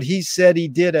 That's what he said he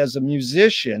did as a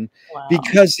musician,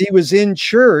 because he was in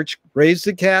church, raised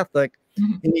a Catholic,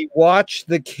 and he watched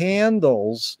the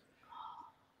candles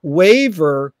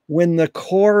waver when the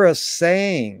chorus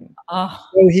sang.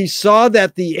 So he saw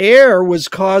that the air was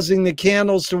causing the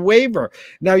candles to waver.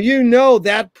 Now, you know,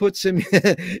 that puts him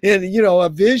in, you know, a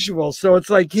visual. So it's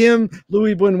like him,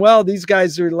 Louis Buñuel, these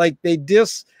guys are like, they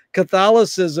diss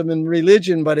Catholicism and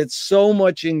religion, but it's so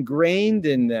much ingrained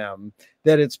in them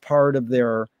that it's part of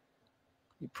their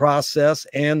process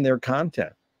and their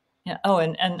content. Yeah. Oh,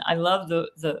 and I love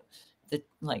the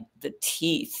like the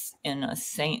teeth in a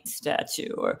saint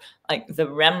statue, or like the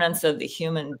remnants of the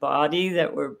human body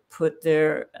that were put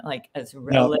there like as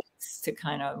relics to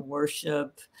kind of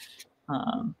worship.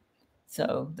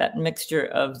 So that mixture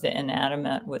of the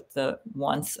inanimate with the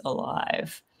once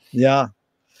alive. Yeah,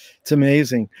 it's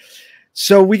amazing.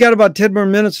 So we got about 10 more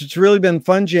minutes. It's really been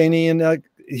fun, Janie. And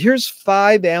here's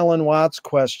 5 Alan Watts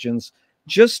questions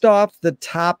just off the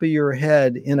top of your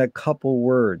head in a couple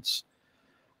words.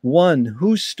 1,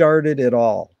 who started it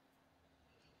all?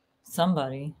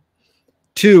 Somebody.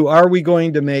 2, are we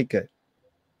going to make it?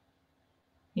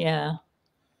 Yeah.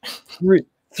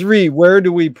 3, where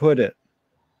do we put it?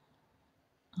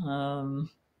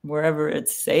 Wherever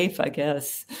it's safe, I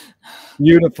guess.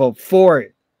 Beautiful. 4,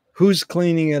 who's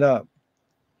cleaning it up?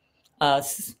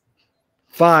 Us.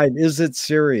 5, is it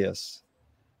serious?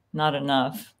 Not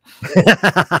enough.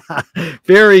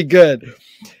 Very good.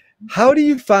 How do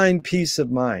you find peace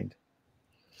of mind?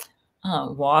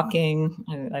 Walking.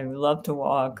 I love to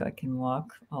walk. I can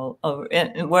walk all over.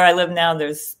 And where I live now,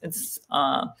 you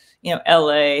know,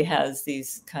 LA has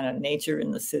these kind of nature in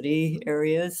the city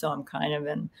areas. So I'm kind of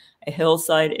in a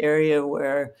hillside area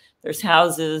where there's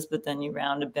houses, but then you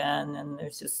round a bend and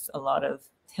there's just a lot of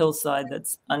hillside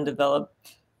that's undeveloped,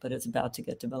 but it's about to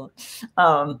get developed.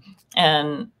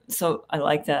 And so I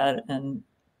like that, and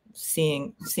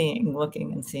seeing,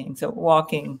 looking and seeing. So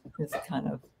walking is kind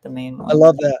of the main one. I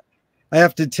love that. I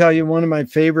have to tell you, one of my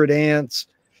favorite aunts,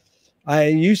 I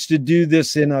used to do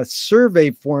this in a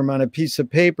survey form on a piece of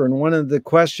paper. And one of the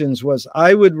questions was,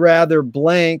 I would rather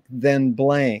blank than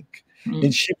blank.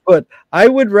 And she put, I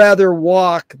would rather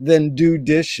walk than do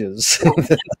dishes. Go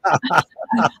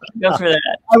for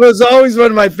that. That was always one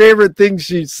of my favorite things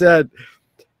she said.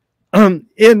 In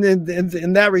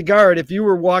that regard, if you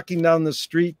were walking down the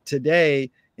street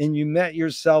today and you met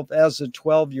yourself as a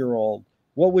 12-year-old,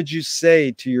 what would you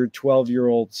say to your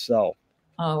 12-year-old self?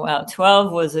 Oh, wow.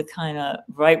 12 was a kind of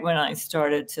right when I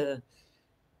started to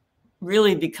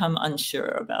really become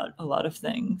unsure about a lot of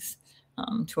things.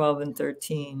 12 and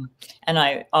 13. And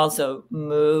I also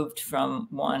moved from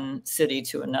one city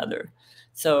to another.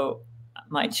 So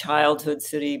my childhood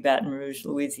city, Baton Rouge,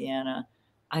 Louisiana,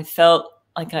 I felt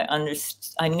like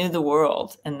I knew the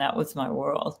world, and that was my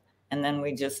world. And then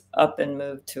we just up and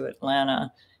moved to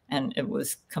Atlanta, and it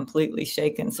was completely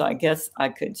shaken. So I guess I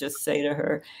could just say to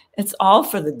her, it's all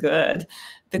for the good,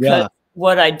 because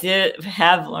what I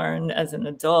have learned as an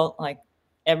adult, like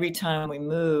every time we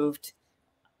moved,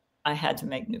 I had to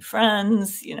make new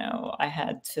friends. You know,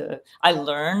 I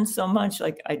learned so much.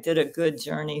 Like I did a good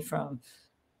journey from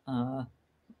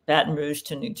Baton Rouge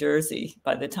to New Jersey.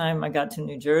 By the time I got to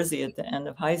New Jersey at the end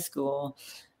of high school,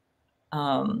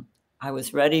 I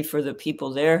was ready for the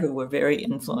people there who were very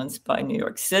influenced by New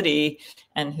York City,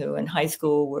 and who in high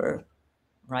school were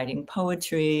writing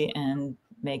poetry and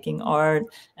making art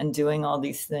and doing all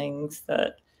these things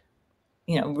that,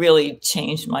 you know, really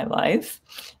changed my life.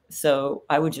 So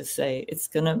I would just say it's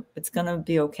gonna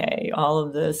be okay. All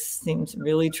of this seems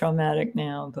really traumatic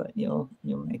now, but you'll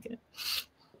make it.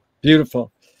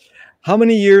 Beautiful. How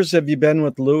many years have you been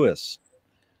with Lewis?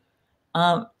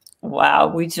 Wow,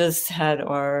 we just had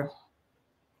our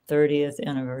 30th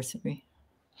anniversary.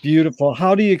 Beautiful.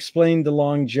 How do you explain the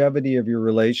longevity of your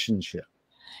relationship?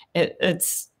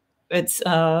 It's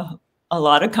a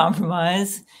lot of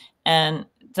compromise, and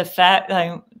the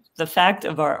fact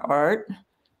of our art,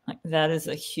 like, that is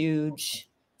a huge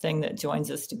thing that joins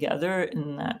us together,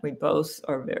 in that we both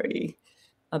are very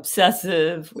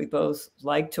obsessive. We both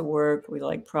like to work. We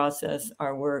like process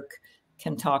our work,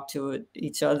 can talk to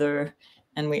each other,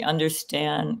 and we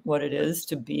understand what it is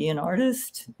to be an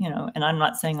artist, you know. And I'm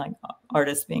not saying like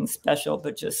artists being special,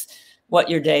 but just what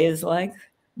your day is like.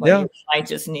 Well, you might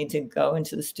just need to go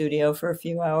into the studio for a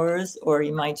few hours, or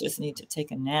you might just need to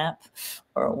take a nap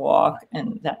or a walk,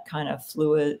 and that kind of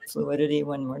fluidity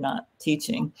when we're not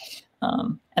teaching.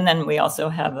 And then we also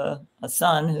have a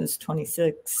son who's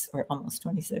 26 or almost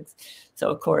 26. So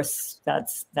of course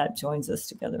that joins us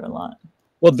together a lot.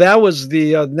 Well, that was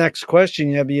the next question.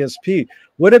 You have ESP.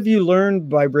 What have you learned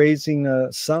by raising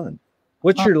a son?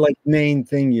 What's your like main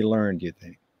thing you learned, do you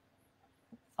think?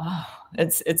 Oh,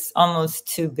 it's almost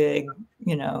too big,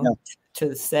 you know,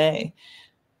 to say.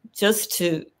 Just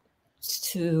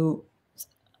to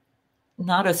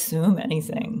not assume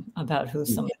anything about who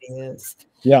somebody is.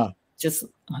 Yeah. Just,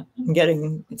 I'm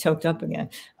getting choked up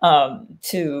again.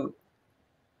 To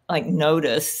like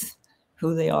notice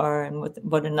who they are and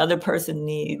what another person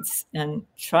needs, and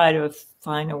try to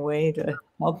find a way to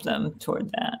help them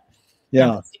toward that.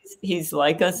 Yeah. And he's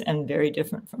like us and very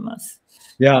different from us.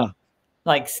 Yeah.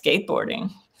 Like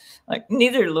skateboarding. Like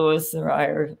neither Lewis or I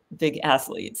are big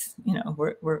athletes. You know,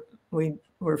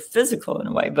 we're physical in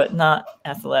a way, but not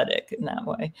athletic in that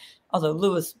way. Although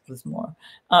Lewis was more.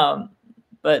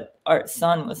 But our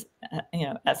son was, you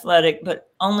know, athletic, but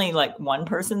only like one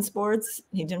person sports.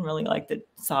 He didn't really like the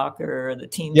soccer or the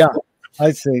team. Yeah, sports.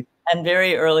 I see. And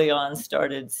very early on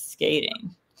started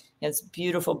skating. He has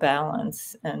beautiful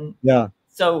balance. And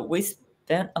so we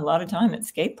spent a lot of time at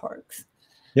skate parks.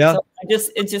 Yeah. So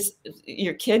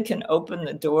your kid can open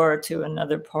the door to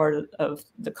another part of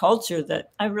the culture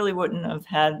that I really wouldn't have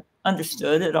had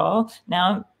understood at all.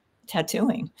 Now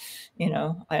tattooing, you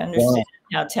know, I understand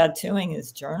how tattooing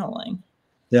is journaling.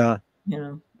 Yeah. You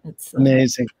know, it's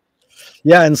amazing.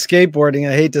 Yeah, and skateboarding,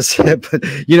 I hate to say it, but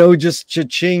you know, just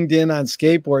cha-chinged in on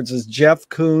skateboards is Jeff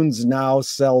Koons now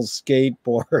sells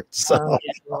skateboards. So,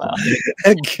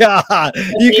 God,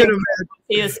 you can imagine. Is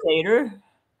he a skater?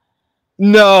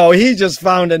 No, he just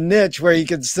found a niche where he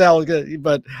could sell,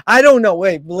 but I don't know.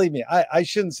 Wait, believe me, I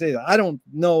shouldn't say that. I don't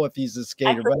know if he's a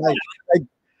skater, but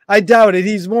I doubt it.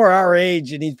 He's more our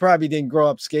age, and he probably didn't grow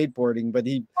up skateboarding, but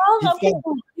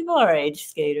people our age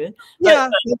skated. Yeah.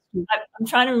 But I'm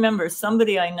trying to remember.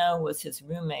 Somebody I know was his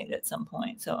roommate at some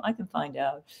point, so I can find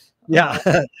out. Yeah.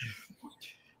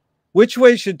 Which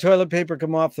way should toilet paper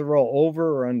come off the roll,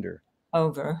 over or under?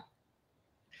 Over.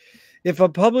 If a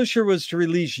publisher was to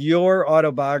release your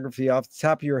autobiography off the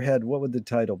top of your head, what would the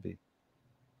title be?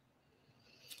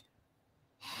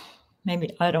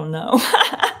 Maybe, I don't know.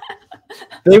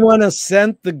 They want to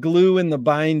scent the glue in the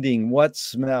binding. What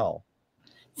smell?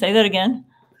 Say that again.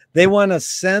 They want to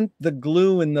scent the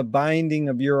glue in the binding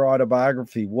of your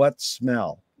autobiography. What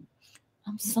smell?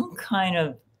 Some kind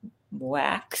of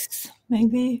wax,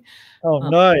 maybe. Oh,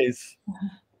 nice.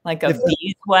 Like a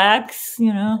beeswax,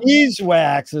 you know?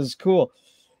 Beeswax is cool.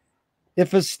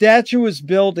 If a statue was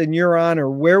built in your honor,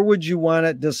 where would you want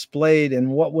it displayed,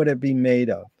 and what would it be made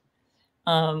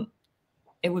of?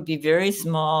 It would be very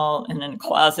small and in a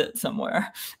closet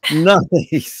somewhere.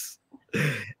 Nice.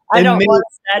 I don't want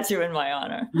a statue in my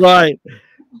honor. Right.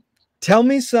 Tell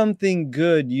me something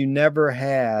good you never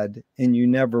had and you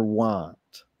never want.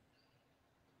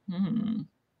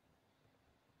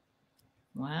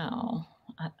 Wow.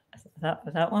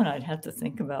 That one I'd have to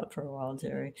think about for a while,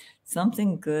 Jerry.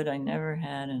 Something good I never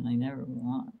had and I never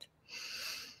want.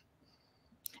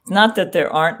 It's not that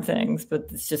there aren't things, but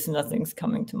it's just nothing's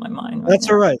coming to my mind. That's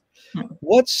all right.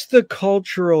 What's the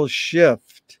cultural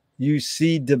shift you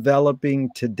see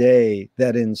developing today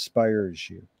that inspires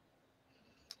you?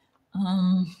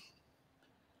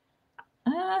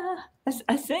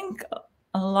 I think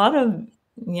a lot of,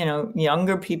 you know,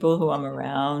 younger people who I'm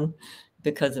around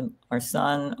because of our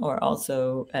son, or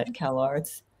also at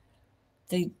CalArts,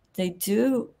 they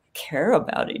do care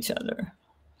about each other.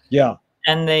 Yeah.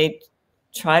 And they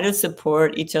try to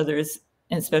support each other's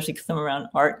and especially because I'm around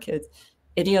art kids,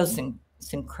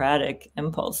 idiosyncratic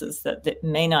impulses that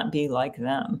may not be like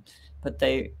them, but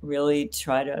they really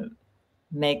try to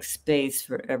make space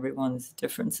for everyone's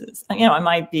differences. You know, I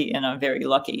might be in a very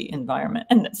lucky environment,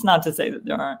 and it's not to say that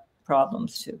there aren't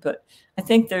problems too, but I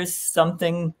think there's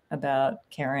something about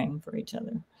caring for each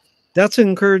other. That's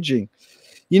encouraging.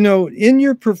 You know, in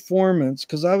your performance,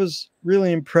 because I was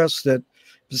really impressed that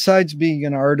besides being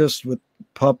an artist with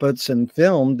puppets and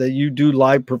film, that you do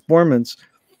live performance.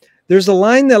 There's a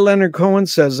line that Leonard Cohen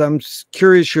says, I'm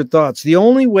curious your thoughts. The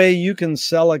only way you can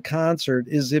sell a concert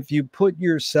is if you put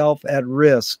yourself at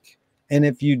risk. And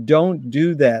if you don't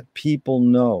do that, people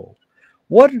know.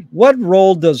 What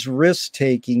role does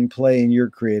risk-taking play in your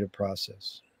creative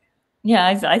process?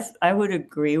 Yeah, I would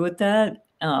agree with that.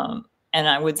 And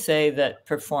I would say that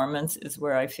performance is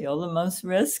where I feel the most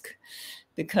risk,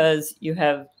 because you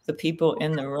have the people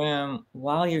in the room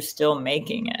while you're still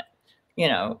making it. You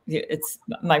know, it's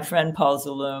my friend Paul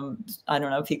Zaloom, I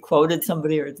don't know if he quoted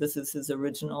somebody or this is his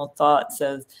original thought,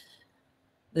 says,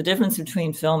 the difference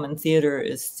between film and theater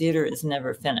is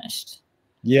never finished.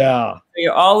 Yeah. So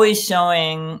you're always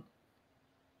showing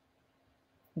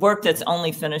work that's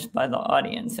only finished by the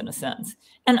audience, in a sense.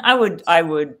 And I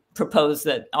would propose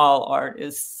that all art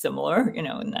is similar, you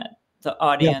know, in that the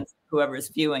audience, whoever's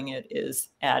viewing it, is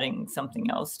adding something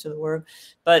else to the work.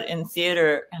 But in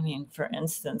theater, I mean, for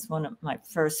instance, one of my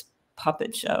first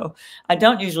puppet show, I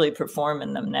don't usually perform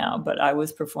in them now, but I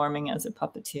was performing as a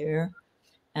puppeteer,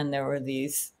 and there were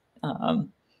these,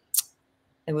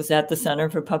 it was at the Center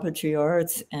for Puppetry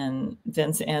Arts, and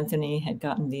Vince Anthony had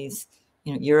gotten these,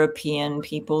 you know, European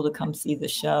people to come see the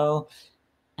show,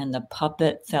 and the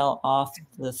puppet fell off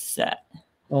the set.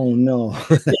 Oh no.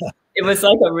 It was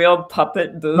like a real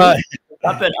puppet booth. The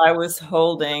puppet I was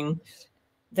holding,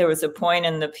 there was a point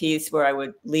in the piece where I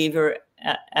would leave her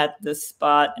at this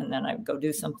spot, and then I'd go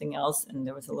do something else, and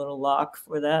there was a little lock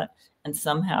for that, and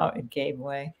somehow it gave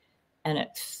way and it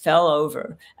fell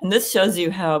over. And this shows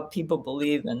you how people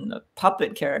believe in the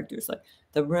puppet characters. Like,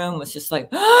 the room was just like,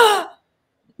 ah!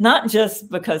 Not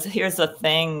just because here's a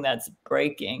thing that's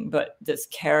breaking, but this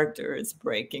character is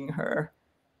breaking her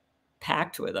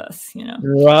pact with us, you know?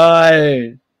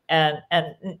 Right. And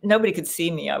nobody could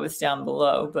see me. I was down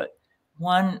below, but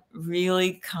one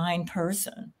really kind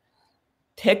person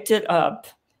picked it up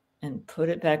and put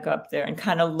it back up there and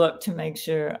kind of looked to make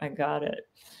sure I got it.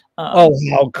 Oh,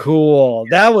 how cool.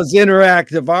 That was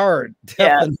interactive art.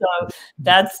 Definitely.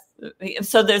 Yeah,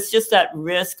 so there's just that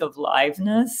risk of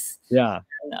liveness. Yeah.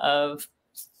 And of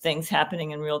things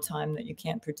happening in real time that you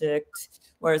can't predict.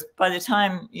 Whereas by the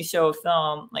time you show a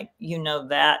film, like, you know,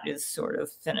 that is sort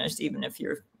of finished, even if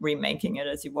you're remaking it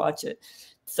as you watch it.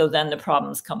 So then the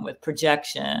problems come with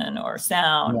projection or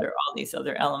sound or all these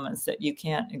other elements that you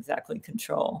can't exactly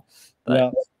control.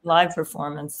 But live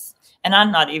performance, and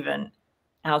I'm not even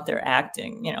out there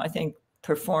acting, you know, I think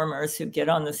performers who get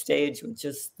on the stage with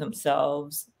just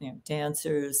themselves, you know,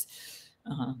 dancers,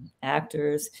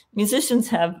 actors, musicians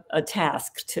have a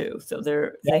task too. So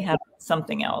they have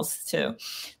something else too,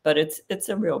 but it's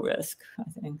a real risk, I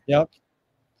think. Yep.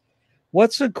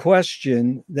 What's a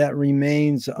question that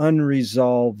remains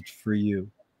unresolved for you?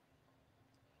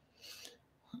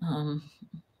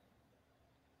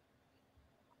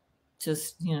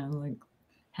 Just, you know, like,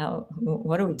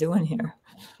 what are we doing here?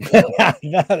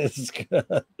 That is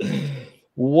good.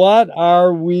 What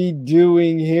are we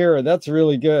doing here? That's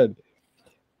really good.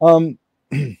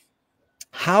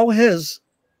 How has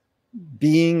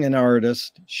being an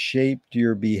artist shaped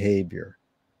your behavior?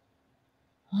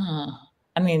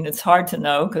 I mean, it's hard to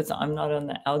know because I'm not on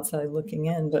the outside looking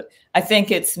in, but I think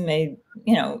it's made,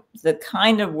 you know, the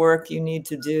kind of work you need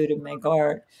to do to make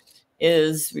art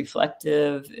is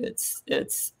reflective.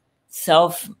 It's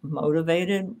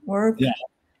self-motivated work. Yeah.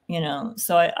 You know,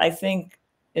 so I think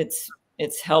it's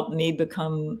helped me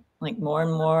become, like, more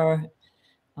and more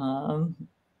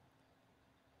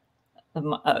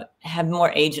have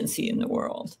more agency in the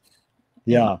world.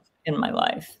 Yeah. In my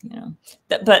life, you know,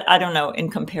 but I don't know in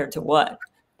compared to what,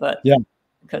 but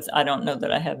because I don't know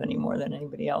that I have any more than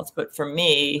anybody else. But for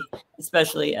me,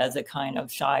 especially as a kind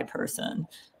of shy person,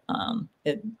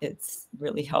 it's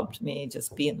really helped me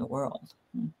just be in the world.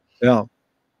 Yeah.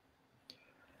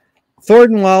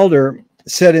 Thornton Wilder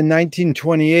said in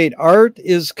 1928, art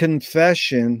is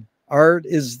confession, art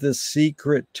is the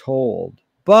secret told.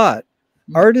 But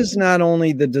art is not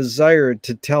only the desire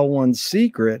to tell one's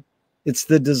secret, it's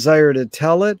the desire to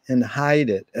tell it and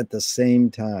hide it at the same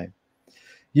time.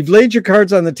 You've laid your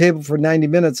cards on the table for 90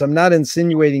 minutes. I'm not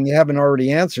insinuating you haven't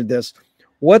already answered this.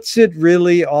 What's it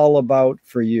really all about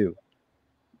for you?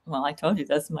 well, I told you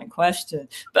that's my question,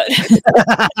 but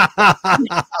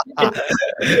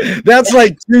that's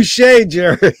like touche,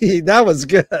 Jerry. That was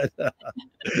good.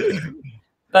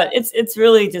 But it's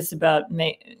really just about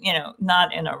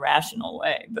not in a rational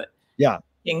way, but yeah,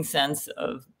 making sense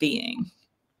of being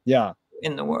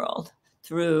in the world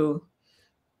through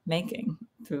making,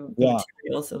 through the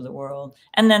materials of the world,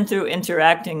 and then through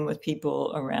interacting with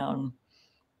people around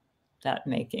that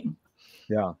making.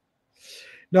 Yeah.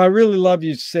 No, I really love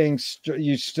you saying,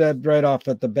 you said right off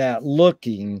at the bat,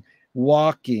 looking,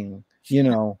 walking,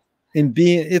 and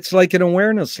being, it's like an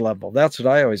awareness level. That's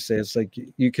what I always say. It's like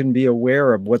you can be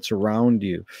aware of what's around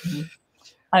you. Mm-hmm.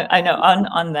 I know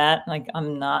on that, like,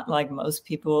 I'm not like most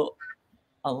people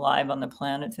alive on the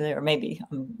planet today, or maybe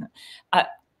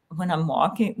when I'm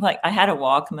walking, like I had a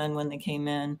Walkman when they came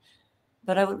in,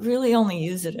 but I would really only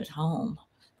use it at home.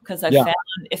 Because I found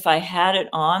if I had it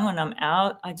on when I'm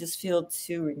out, I just feel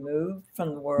too removed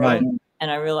from the world. Right. And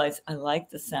I realized I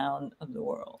like the sound of the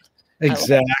world.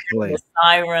 Exactly. I like the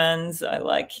sirens. I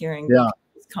like hearing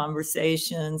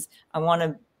conversations. I want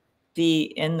to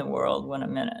be in the world when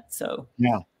I'm in it. So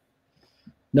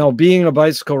no, being a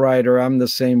bicycle rider, I'm the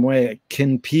same way.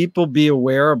 Can people be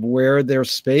aware of where their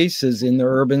space is in the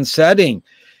urban setting?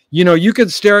 You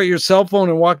could stare at your cell phone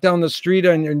and walk down the street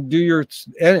and do your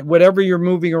whatever you're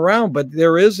moving around, but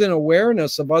there is an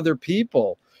awareness of other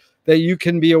people that you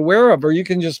can be aware of, or you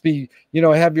can just be,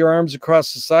 have your arms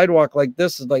across the sidewalk like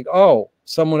this, is like, oh,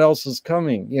 someone else is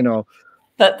coming,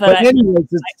 But anyways,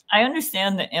 I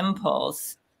understand the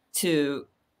impulse to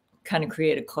kind of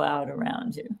create a cloud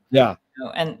around you. Yeah.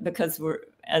 And because we're,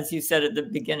 as you said at the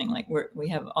beginning, like we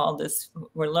have all this,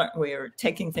 we're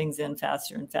taking things in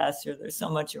faster and faster. There's so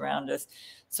much around us.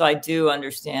 So I do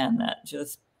understand that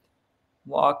just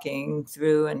walking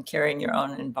through and carrying your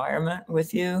own environment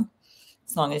with you,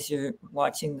 as long as you're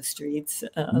watching the streets.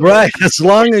 Right. As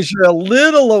long as you're a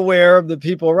little aware of the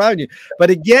people around you.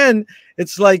 But again,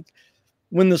 it's like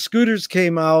when the scooters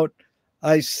came out,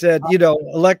 I said,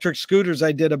 electric scooters,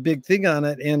 I did a big thing on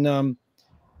it.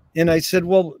 And I said,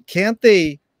 well, can't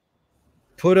they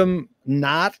put them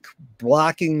not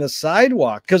blocking the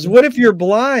sidewalk? Because what if you're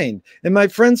blind? And my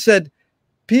friend said,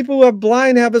 people who are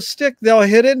blind have a stick. They'll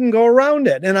hit it and go around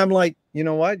it. And I'm like, you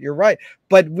know what? You're right.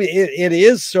 But it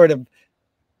is sort of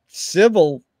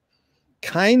civil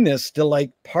kindness to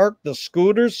like park the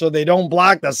scooters so they don't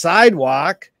block the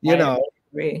sidewalk, I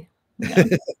agree. Yeah.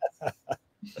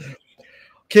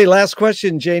 Okay, last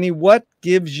question, Janie. What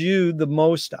gives you the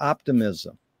most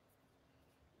optimism?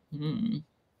 I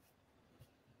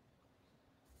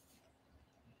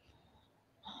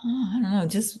don't know,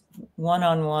 just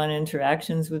one-on-one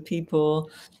interactions with people,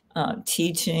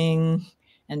 teaching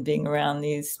and being around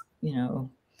these,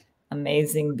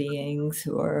 amazing beings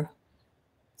who are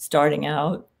starting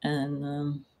out.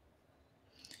 And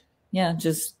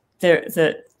just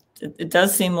it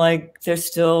does seem like there's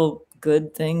still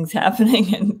good things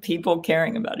happening and people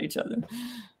caring about each other.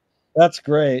 That's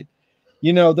great.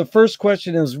 The first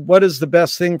question is, what is the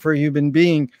best thing for a human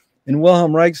being? And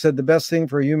Wilhelm Reich said the best thing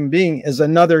for a human being is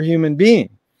another human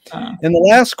being. And the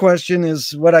last question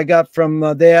is what I got from,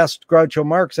 they asked Groucho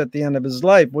Marx at the end of his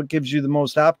life, what gives you the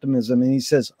most optimism? And he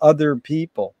says, other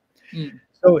people.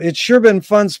 So it's sure been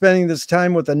fun spending this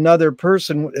time with another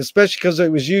person, especially because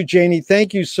it was you, Janie.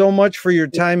 Thank you so much for your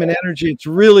time and energy. It's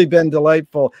really been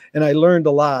delightful, and I learned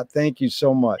a lot. Thank you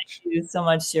so much. Thank you so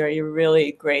much, Sherry. You're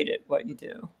really great at what you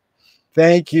do.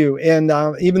 Thank you. And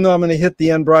even though I'm going to hit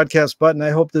the end broadcast button, I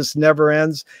hope this never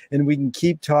ends and we can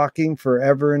keep talking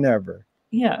forever and ever.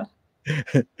 Yeah.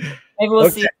 Maybe we'll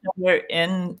see each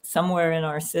other somewhere in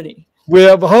our city.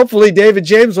 Hopefully David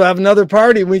James will have another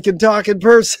party and we can talk in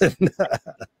person.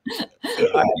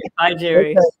 All right. Bye,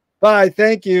 Jerry. Okay. Bye.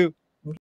 Thank you.